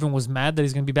everyone was mad that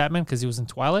he's going to be Batman because he was in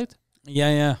Twilight.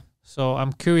 Yeah. So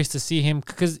I'm curious to see him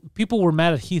because people were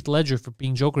mad at Heath Ledger for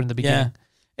being Joker in the Yeah. beginning.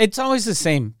 It's always the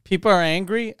same. People are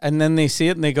angry, and then they see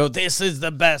it, and they go, this is the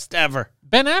best ever.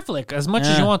 Ben Affleck, as much as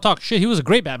Yeah. you want to talk shit, he was a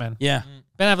great Batman. Yeah.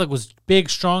 Ben Affleck was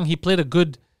big, strong. He played a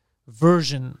good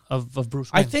version of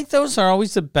Bruce Wayne. I think those are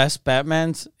always the best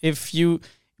Batmans. If you,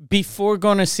 before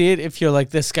going to see it, if you're like,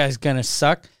 this guy's going to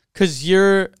suck, because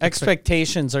your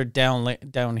expectations are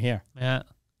down here. Yeah,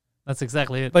 that's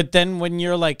exactly it. But then when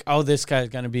you're like, oh, this guy's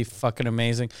going to be fucking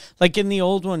amazing. Like in the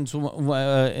old ones,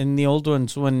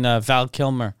 when Val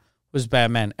Kilmer was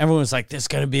Batman, everyone was like, this is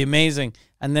going to be amazing.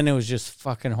 And then it was just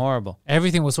fucking horrible.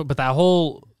 Everything was, but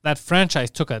that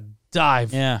franchise took a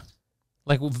dive. Yeah.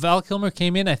 Like Val Kilmer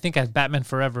came in, I think, as Batman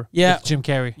Forever. Yeah. With Jim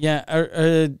Carrey. Yeah.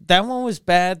 That one was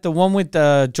bad. The one with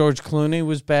George Clooney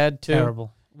was bad too.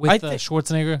 Terrible. With I think-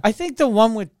 Schwarzenegger. I think the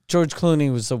one with George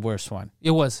Clooney was the worst one.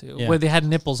 It was. Where they had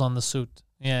nipples on the suit.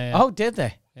 Yeah. Oh, did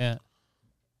they? Yeah.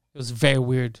 It was very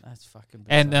weird. That's fucking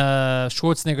bad. And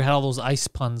Schwarzenegger had all those ice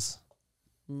puns.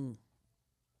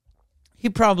 He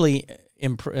probably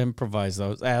improvised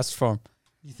those, asked for them.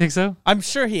 You think so? I'm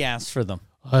sure he asked for them.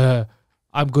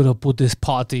 I'm going to put this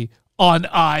party on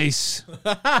ice.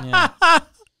 Yeah.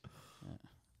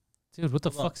 Dude, what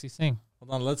the fuck's he saying?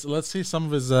 Hold on, let's see some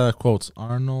of his quotes.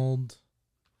 Arnold,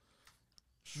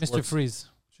 Mr. Freeze.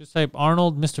 Just type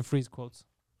Arnold Mr. Freeze quotes.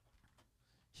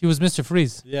 He was Mr.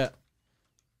 Freeze. Yeah.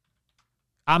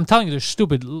 I'm telling you, they're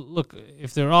stupid. Look,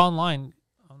 if they're online,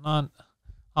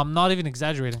 I'm not even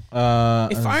exaggerating.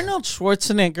 If Arnold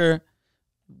Schwarzenegger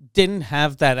didn't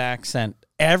have that accent,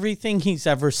 everything he's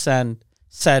ever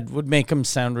said would make him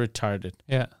sound retarded.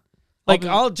 Yeah. Like,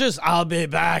 I'll be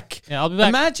back. Yeah, I'll be back.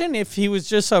 Imagine if he was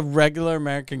just a regular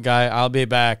American guy. I'll be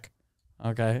back.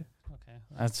 Okay. Okay.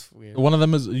 That's weird. one of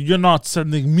them is, you're not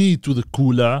sending me to the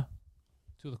cooler.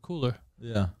 To the cooler.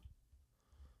 Yeah.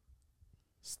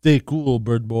 Stay cool,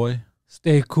 bird boy.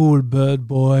 Stay cool, bird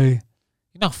boy.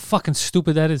 You know how fucking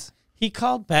stupid that is? He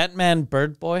called Batman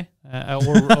Bird Boy?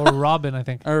 Or Robin, I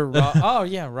think. Or oh,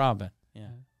 yeah, Robin. Yeah.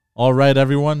 All right,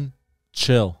 everyone,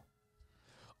 chill.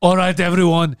 All right,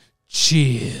 everyone,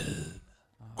 chill.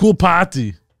 Cool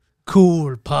party.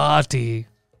 Cool party.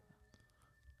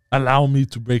 Allow me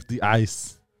to break the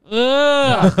ice.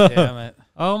 Ugh. Damn it.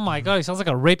 Oh my god, he sounds like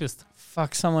a rapist.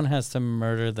 Fuck, someone has to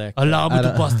murder that guy. Allow me to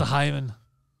Adam- bust the hymen.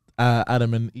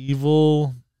 Adam and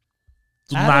Evil.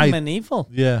 Adam and Evil.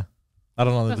 Yeah. I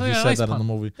don't know. That's He like an said ice that in pun. the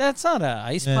movie. That's not an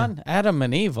ice Yeah. pun. Adam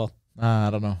and Evil. I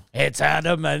don't know. It's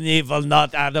Adam and Evil,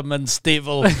 not Adam and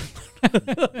Stevel.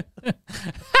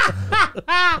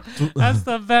 That's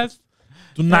the best.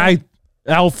 Tonight,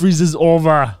 hell freezes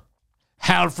over.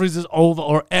 Hell freezes over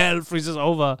or L freezes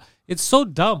over. It's so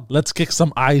dumb. Let's kick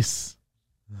some ice.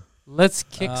 Let's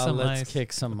kick some let's ice.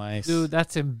 kick some ice. Dude,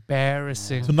 that's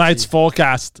embarrassing. Tonight's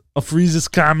forecast: a freeze is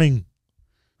coming.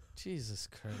 Jesus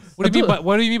Christ. What do you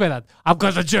mean by that? I'm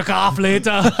gonna jerk off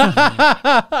later.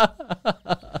 I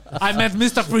meant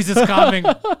Mr. Freeze is coming.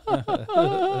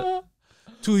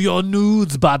 To your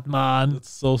nudes, Batman.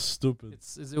 It's so stupid.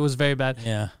 It was very bad.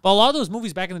 Yeah. But a lot of those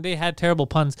movies back in the day had terrible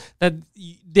puns that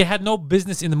they had no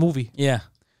business in the movie. Yeah.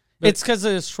 It's because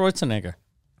of Schwarzenegger.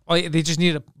 Oh, yeah, they just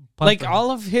needed a pun. Like for him. all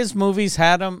of his movies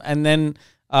had them, and then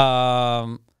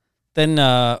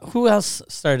who else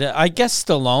started? I guess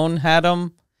Stallone had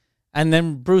them, and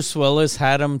then Bruce Willis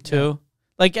had them too.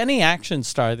 Like any action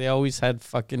star, they always had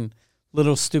fucking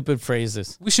little stupid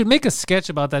phrases. We should make a sketch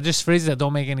about that. Just phrases that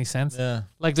don't make any sense. Yeah.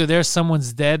 Like there's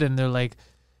someone's dead and they're like,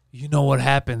 you know what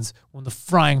happens when the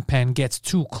frying pan gets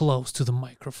too close to the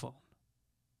microphone.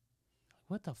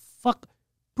 What the fuck?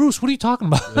 Bruce, what are you talking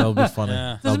about? That'll be funny.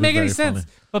 Yeah. That'll Doesn't be make any very sense.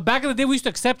 funny. But back in the day, we used to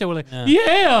accept it. We're like, Yeah.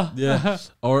 yeah. Yeah.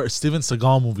 Or Steven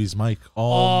Seagal movies, Mike.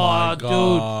 Oh, my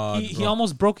God. dude. He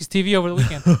almost broke his TV over the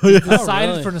weekend. Oh, He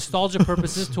decided really? for nostalgia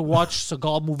purposes to watch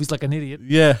Seagal movies like an idiot.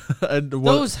 Yeah. And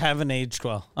what, Those haven't aged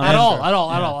well. At all, at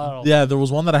all. yeah, there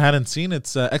was one that I hadn't seen.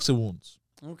 It's Exit Wounds.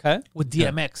 Okay. With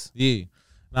DMX. Yeah.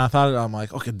 And I thought, I'm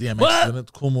like, okay, DMX. What? Then it's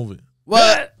a cool movie.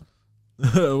 What?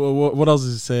 what else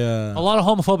did he say? A lot of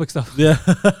homophobic stuff. Yeah.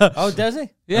 Oh, does he?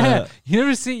 Yeah. You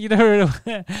never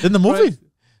In the movie?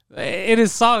 in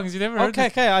his songs, you never heard Okay,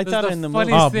 this? okay. I That's thought the in the movie.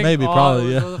 funniest Oh, thing. maybe,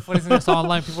 probably, it was yeah. the funniest thing I saw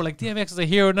online. People were like, DMX is a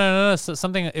hero. No. So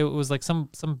something, it was like some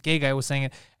gay guy was saying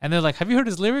it. And they're like, have you heard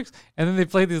his lyrics? And then they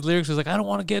played these lyrics. It was like, I don't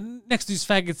want to get next to these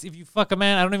faggots. If you fuck a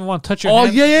man, I don't even want to touch your Oh,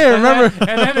 hand. yeah, I And remember.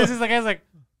 then it's just like, I was like,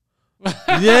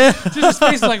 Yeah. just his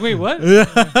face is like, wait, what?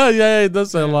 yeah, it does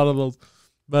say a lot of those.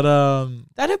 But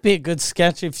That'd be a good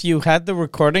sketch if you had the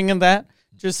recording of that.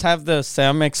 Just have the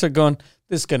sound mixer going,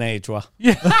 this is going to age well.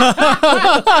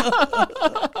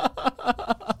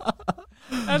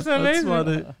 That's amazing.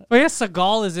 funny. But yeah,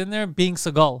 Seagal is in there being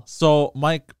Seagal. So,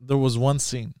 Mike, there was one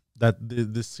scene that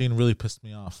this scene really pissed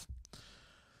me off.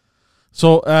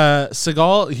 So,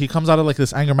 Seagal, he comes out of like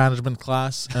this anger management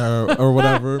class or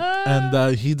whatever,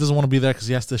 and he doesn't want to be there because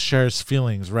he has to share his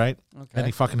feelings, right? And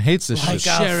he fucking hates this shit.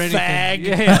 Share anything. fag.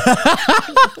 Yeah.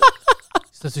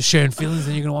 Starts to sharing feelings,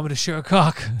 and you're gonna want me to share a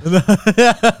cock. He's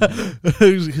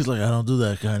like, I don't do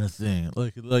that kind of thing.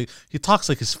 Like he talks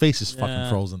like his face is fucking Yeah.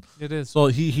 frozen. It is. So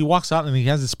he walks out and he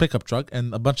has this pickup truck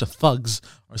and a bunch of thugs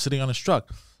are sitting on his truck.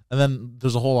 And then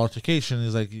there's a whole altercation.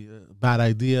 He's like, bad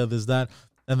idea, this, that.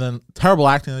 And then terrible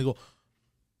acting. They go,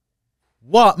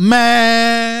 what,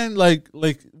 man? Like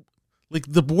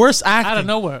the worst acting. Out of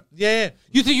nowhere. Yeah.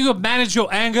 You think you can manage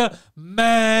your anger,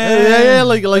 man? Yeah.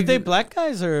 Like Are they black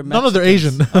guys or none of they're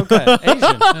Asian. Okay,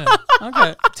 Asian.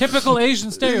 Okay. Typical Asian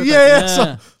stereotype. yeah.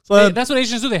 Yeah. So That's what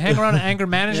Asians do. They hang around in anger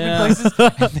management Yeah. places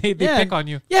and they Yeah. pick on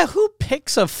you. Yeah, who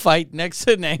picks a fight next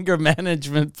to an anger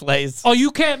management place? Oh,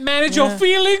 you can't manage your Yeah.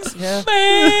 feelings? Yeah.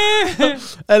 Man!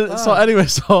 and so anyway,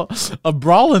 so a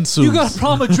brawl ensues. You got a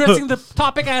problem addressing the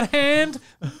topic at hand?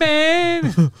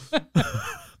 Man!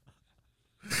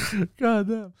 God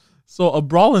damn. So a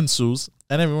brawl ensues,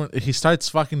 and everyone he starts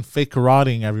fucking fake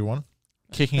karateing everyone,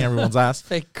 kicking everyone's ass.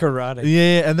 Fake karate.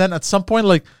 Yeah, and then at some point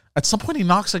he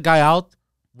knocks a guy out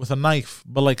with a knife,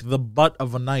 but like the butt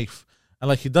of a knife, and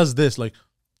like he does this like,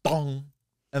 dong,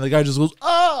 and the guy just goes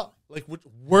like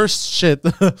worst shit.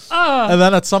 Ah. And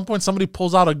then at some point somebody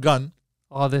pulls out a gun,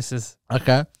 Oh, this is.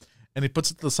 okay, and he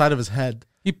puts it to the side of his head.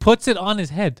 He puts it on his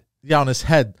head. Yeah, on his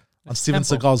head, on Steven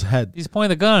temple. Seagal's head. He's pointing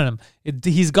the gun at him.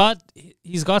 He's got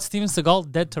Steven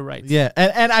Seagal dead to rights. Yeah,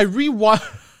 and I rewatched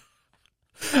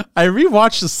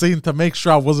the scene to make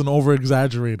sure I wasn't over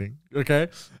exaggerating. Okay,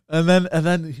 and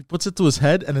then he puts it to his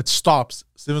head and it stops.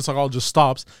 Steven Seagal just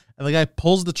stops, and the guy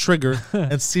pulls the trigger,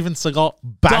 and Steven Seagal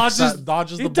dodges He the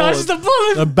dodges bullet the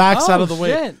bullet. and backs Oh, out of the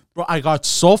way. shit. Bro, I got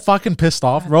so fucking pissed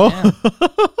off, bro. Damn.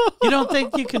 You don't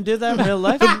think you can do that in real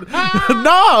life?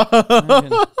 No,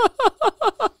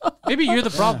 Maybe you're the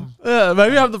problem. yeah,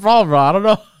 maybe I'm the problem, bro. I don't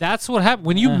know. That's what happened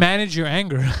when you manage your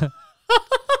anger.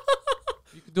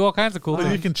 do all kinds of cool You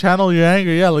things. can channel your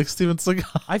anger, yeah, like Steven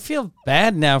Seagal. I feel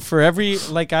bad now for every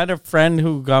I had a friend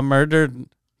who got murdered,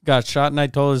 got shot, and I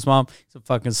told his mom he's a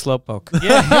fucking slowpoke.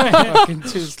 Yeah. Fucking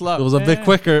too It slow. was a bit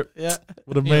quicker. Yeah.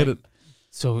 Would have made it.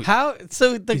 So How?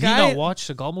 So the did he guy. not watch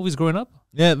Seagal movies growing up?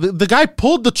 Yeah, the guy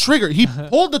pulled the trigger. He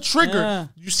pulled the trigger. Yeah.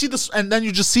 You see this, and then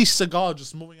you just see Seagal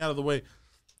just moving out of the way.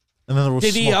 And then there was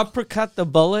Did he smoke. uppercut the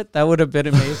bullet? That would have been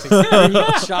amazing.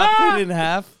 He chopped it in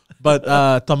half. But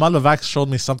Tomal Levac showed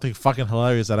me something fucking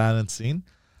hilarious that I hadn't seen.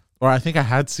 Or I think I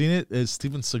had seen it. Is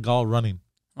Steven Seagal running.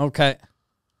 Okay.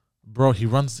 Bro, he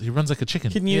runs like a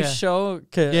chicken. Can you Yeah. show?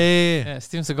 Yeah,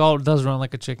 Steven Seagal does run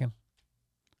like a chicken.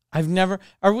 I've never.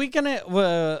 Are we gonna?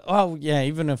 Oh yeah.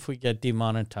 Even if we get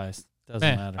demonetized, doesn't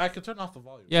Man. matter. I can turn off the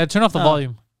volume. Yeah, turn off the Oh.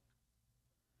 volume.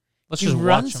 Let's He just watch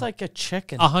runs him. like a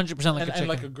chicken. 100% like And, a chicken.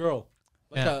 like a girl.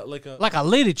 Like Yeah. a like a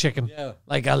lady chicken. yeah.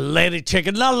 Like a lady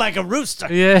chicken, not like a rooster.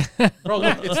 Yeah. Bro,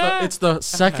 look, it's the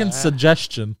second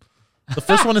suggestion. The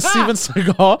first one is Steven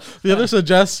Seagal. The other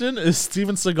suggestion is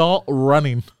Steven Seagal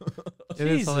running. It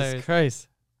is Jesus hilarious. Christ.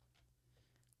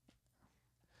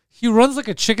 He runs like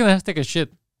a chicken that has to take a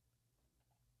shit.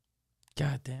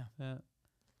 God damn. Yeah.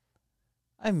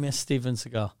 I miss Steven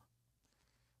Seagal.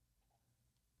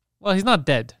 Well, he's not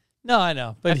dead. No, I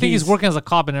know, but I think he's working as a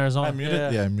cop in Arizona. I muted. Yeah.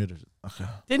 Yeah, I muted it. Okay.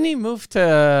 Didn't he move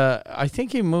to? I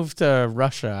think he moved to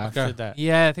Russia after Okay. that.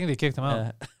 Yeah, I think they kicked him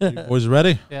out. Yeah. You boys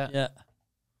ready? Yeah. Yeah.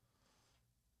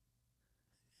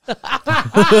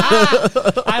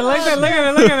 I like that.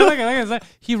 Look at it.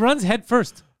 He runs head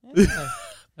first.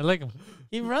 I like him.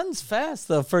 He runs fast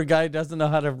though for a guy who doesn't know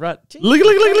how to run. Gee, Look.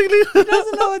 he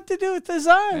doesn't know what to do with his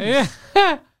arms.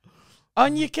 Yeah.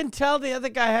 And you can tell the other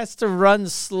guy has to run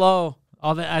slow.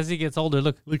 All that as he gets older,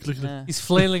 look, Look. Yeah. he's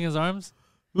flailing his arms.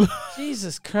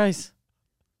 Jesus Christ.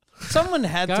 Someone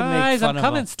had to make Guys, fun I'm of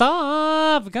coming. him.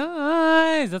 Stop,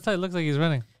 guys. That's how it looks like he's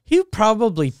running. He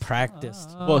probably practiced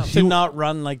Well, to not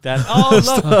run like that. Oh,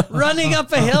 look, running up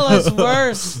a hill is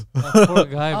worse. That poor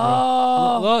guy, bro.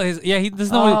 Oh. Well, he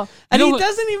doesn't know. Oh. And you he know what-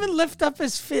 doesn't even lift up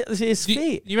his his Do you,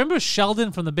 feet. you remember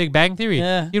Sheldon from The Big Bang Theory?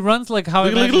 Yeah. He runs like how I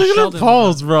Look imagine at that Sheldon.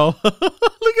 pose, bro. Look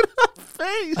at that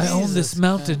face. I own this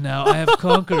mountain now. I have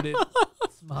conquered it.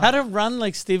 How to run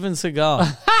like Steven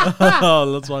Seagal. Oh,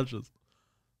 let's watch this.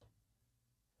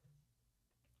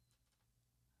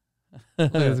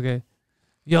 Look at this guy.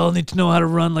 Y'all need to know how to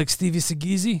run like Stevie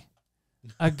Segizi.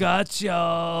 I got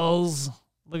y'alls.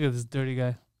 Look at this dirty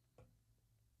guy.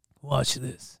 Watch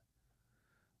this.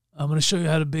 I'm gonna show you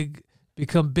how to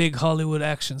become big Hollywood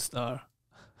action star.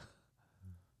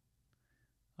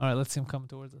 All right, let's see him coming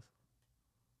towards us.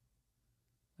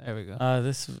 There we go.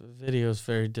 This video is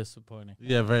very disappointing.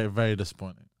 Yeah, very, very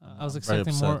disappointing. I was Very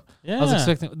expecting upset. more. Yeah. I was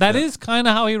expecting. That is kind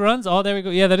of how he runs. Oh, there we go.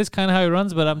 Yeah, that is kind of how he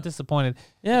runs. But I'm disappointed.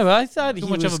 Yeah, but I thought Too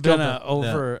he much was of a gonna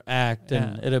buildup. overact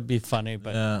and Yeah. it'd be funny,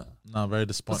 but Yeah, no, very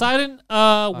disappointing.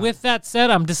 Poseidon, with that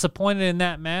said, I'm disappointed in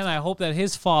that man. I hope that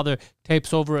his father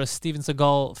tapes over a Steven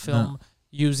Seagal film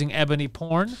using ebony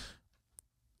porn.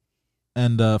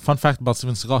 And fun fact about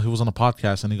Steven Seagal, he was on a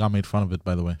podcast and he got made fun of it,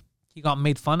 by the way. He got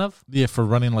made fun of. Yeah, for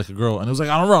running like a girl. And it was like,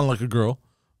 I don't run like a girl.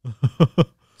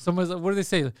 Someone's like, what do they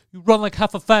say? You run like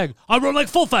half a fag. I run like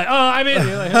full fag. I mean,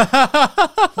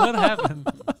 what happened?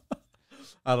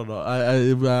 I don't know.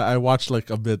 I watched like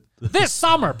a bit. This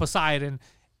summer, Poseidon,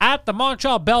 at the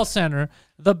Montreal Bell Center,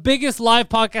 the biggest live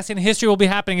podcast in history will be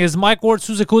happening. Is Mike Ward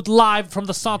Suzakut live from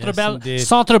the Centre Yes, Bell. indeed.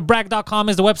 CentreBrag.com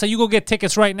is the website. You go get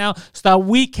tickets right now so that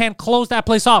we can close that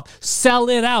place off. Sell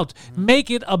it out. Make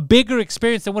it a bigger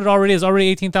experience than what it already is. Already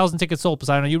 18,000 tickets sold.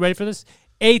 Poseidon, are you ready for this?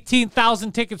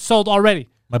 18,000 tickets sold already.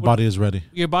 My body is ready.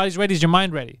 Your body's ready. Is your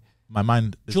mind ready? My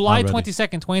mind is July not ready.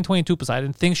 22nd, 2022,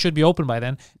 Poseidon. Things should be open by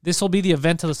then. This will be the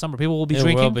event of the summer. People will be It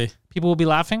drinking. will be. People will be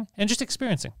laughing and just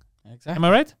experiencing. exactly. Am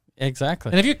I right?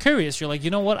 Exactly. And if you're curious, you're like,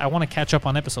 you know what? I want to catch up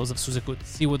on episodes of Suzakut,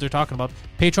 see what they're talking about.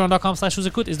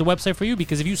 Patreon.com/Suzakut is the website for you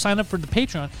because if you sign up for the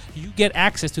Patreon, you get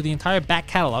access to the entire back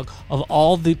catalog of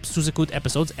all the Suzakut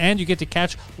episodes and you get to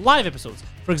catch live episodes.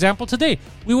 For example, today,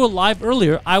 we were live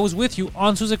earlier. I was with you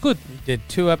on Suzakut. We did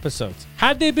 2 episodes.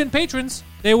 Had they been patrons,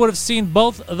 they would have seen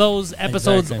both of those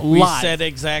episodes Exactly. live. We said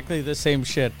exactly the same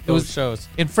shit. It was- Those shows.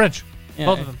 in French, Yeah.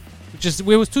 both of them.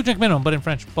 It was 2 drink minimum, but in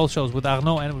French, both shows with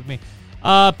Arnaud and with me.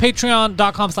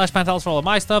 Patreon.com/Pantelis for all of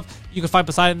my stuff. You can find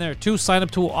Poseidon there too. Sign up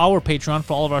to our Patreon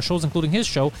for all of our shows, including his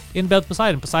show, In Bed with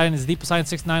Poseidon. Poseidon is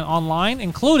ThePoseidon69 online,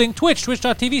 including Twitch,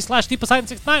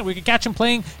 twitch.tv/ThePoseidon69, where you can catch him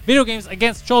playing video games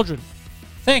against children.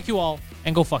 Thank you all,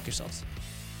 and go fuck yourselves.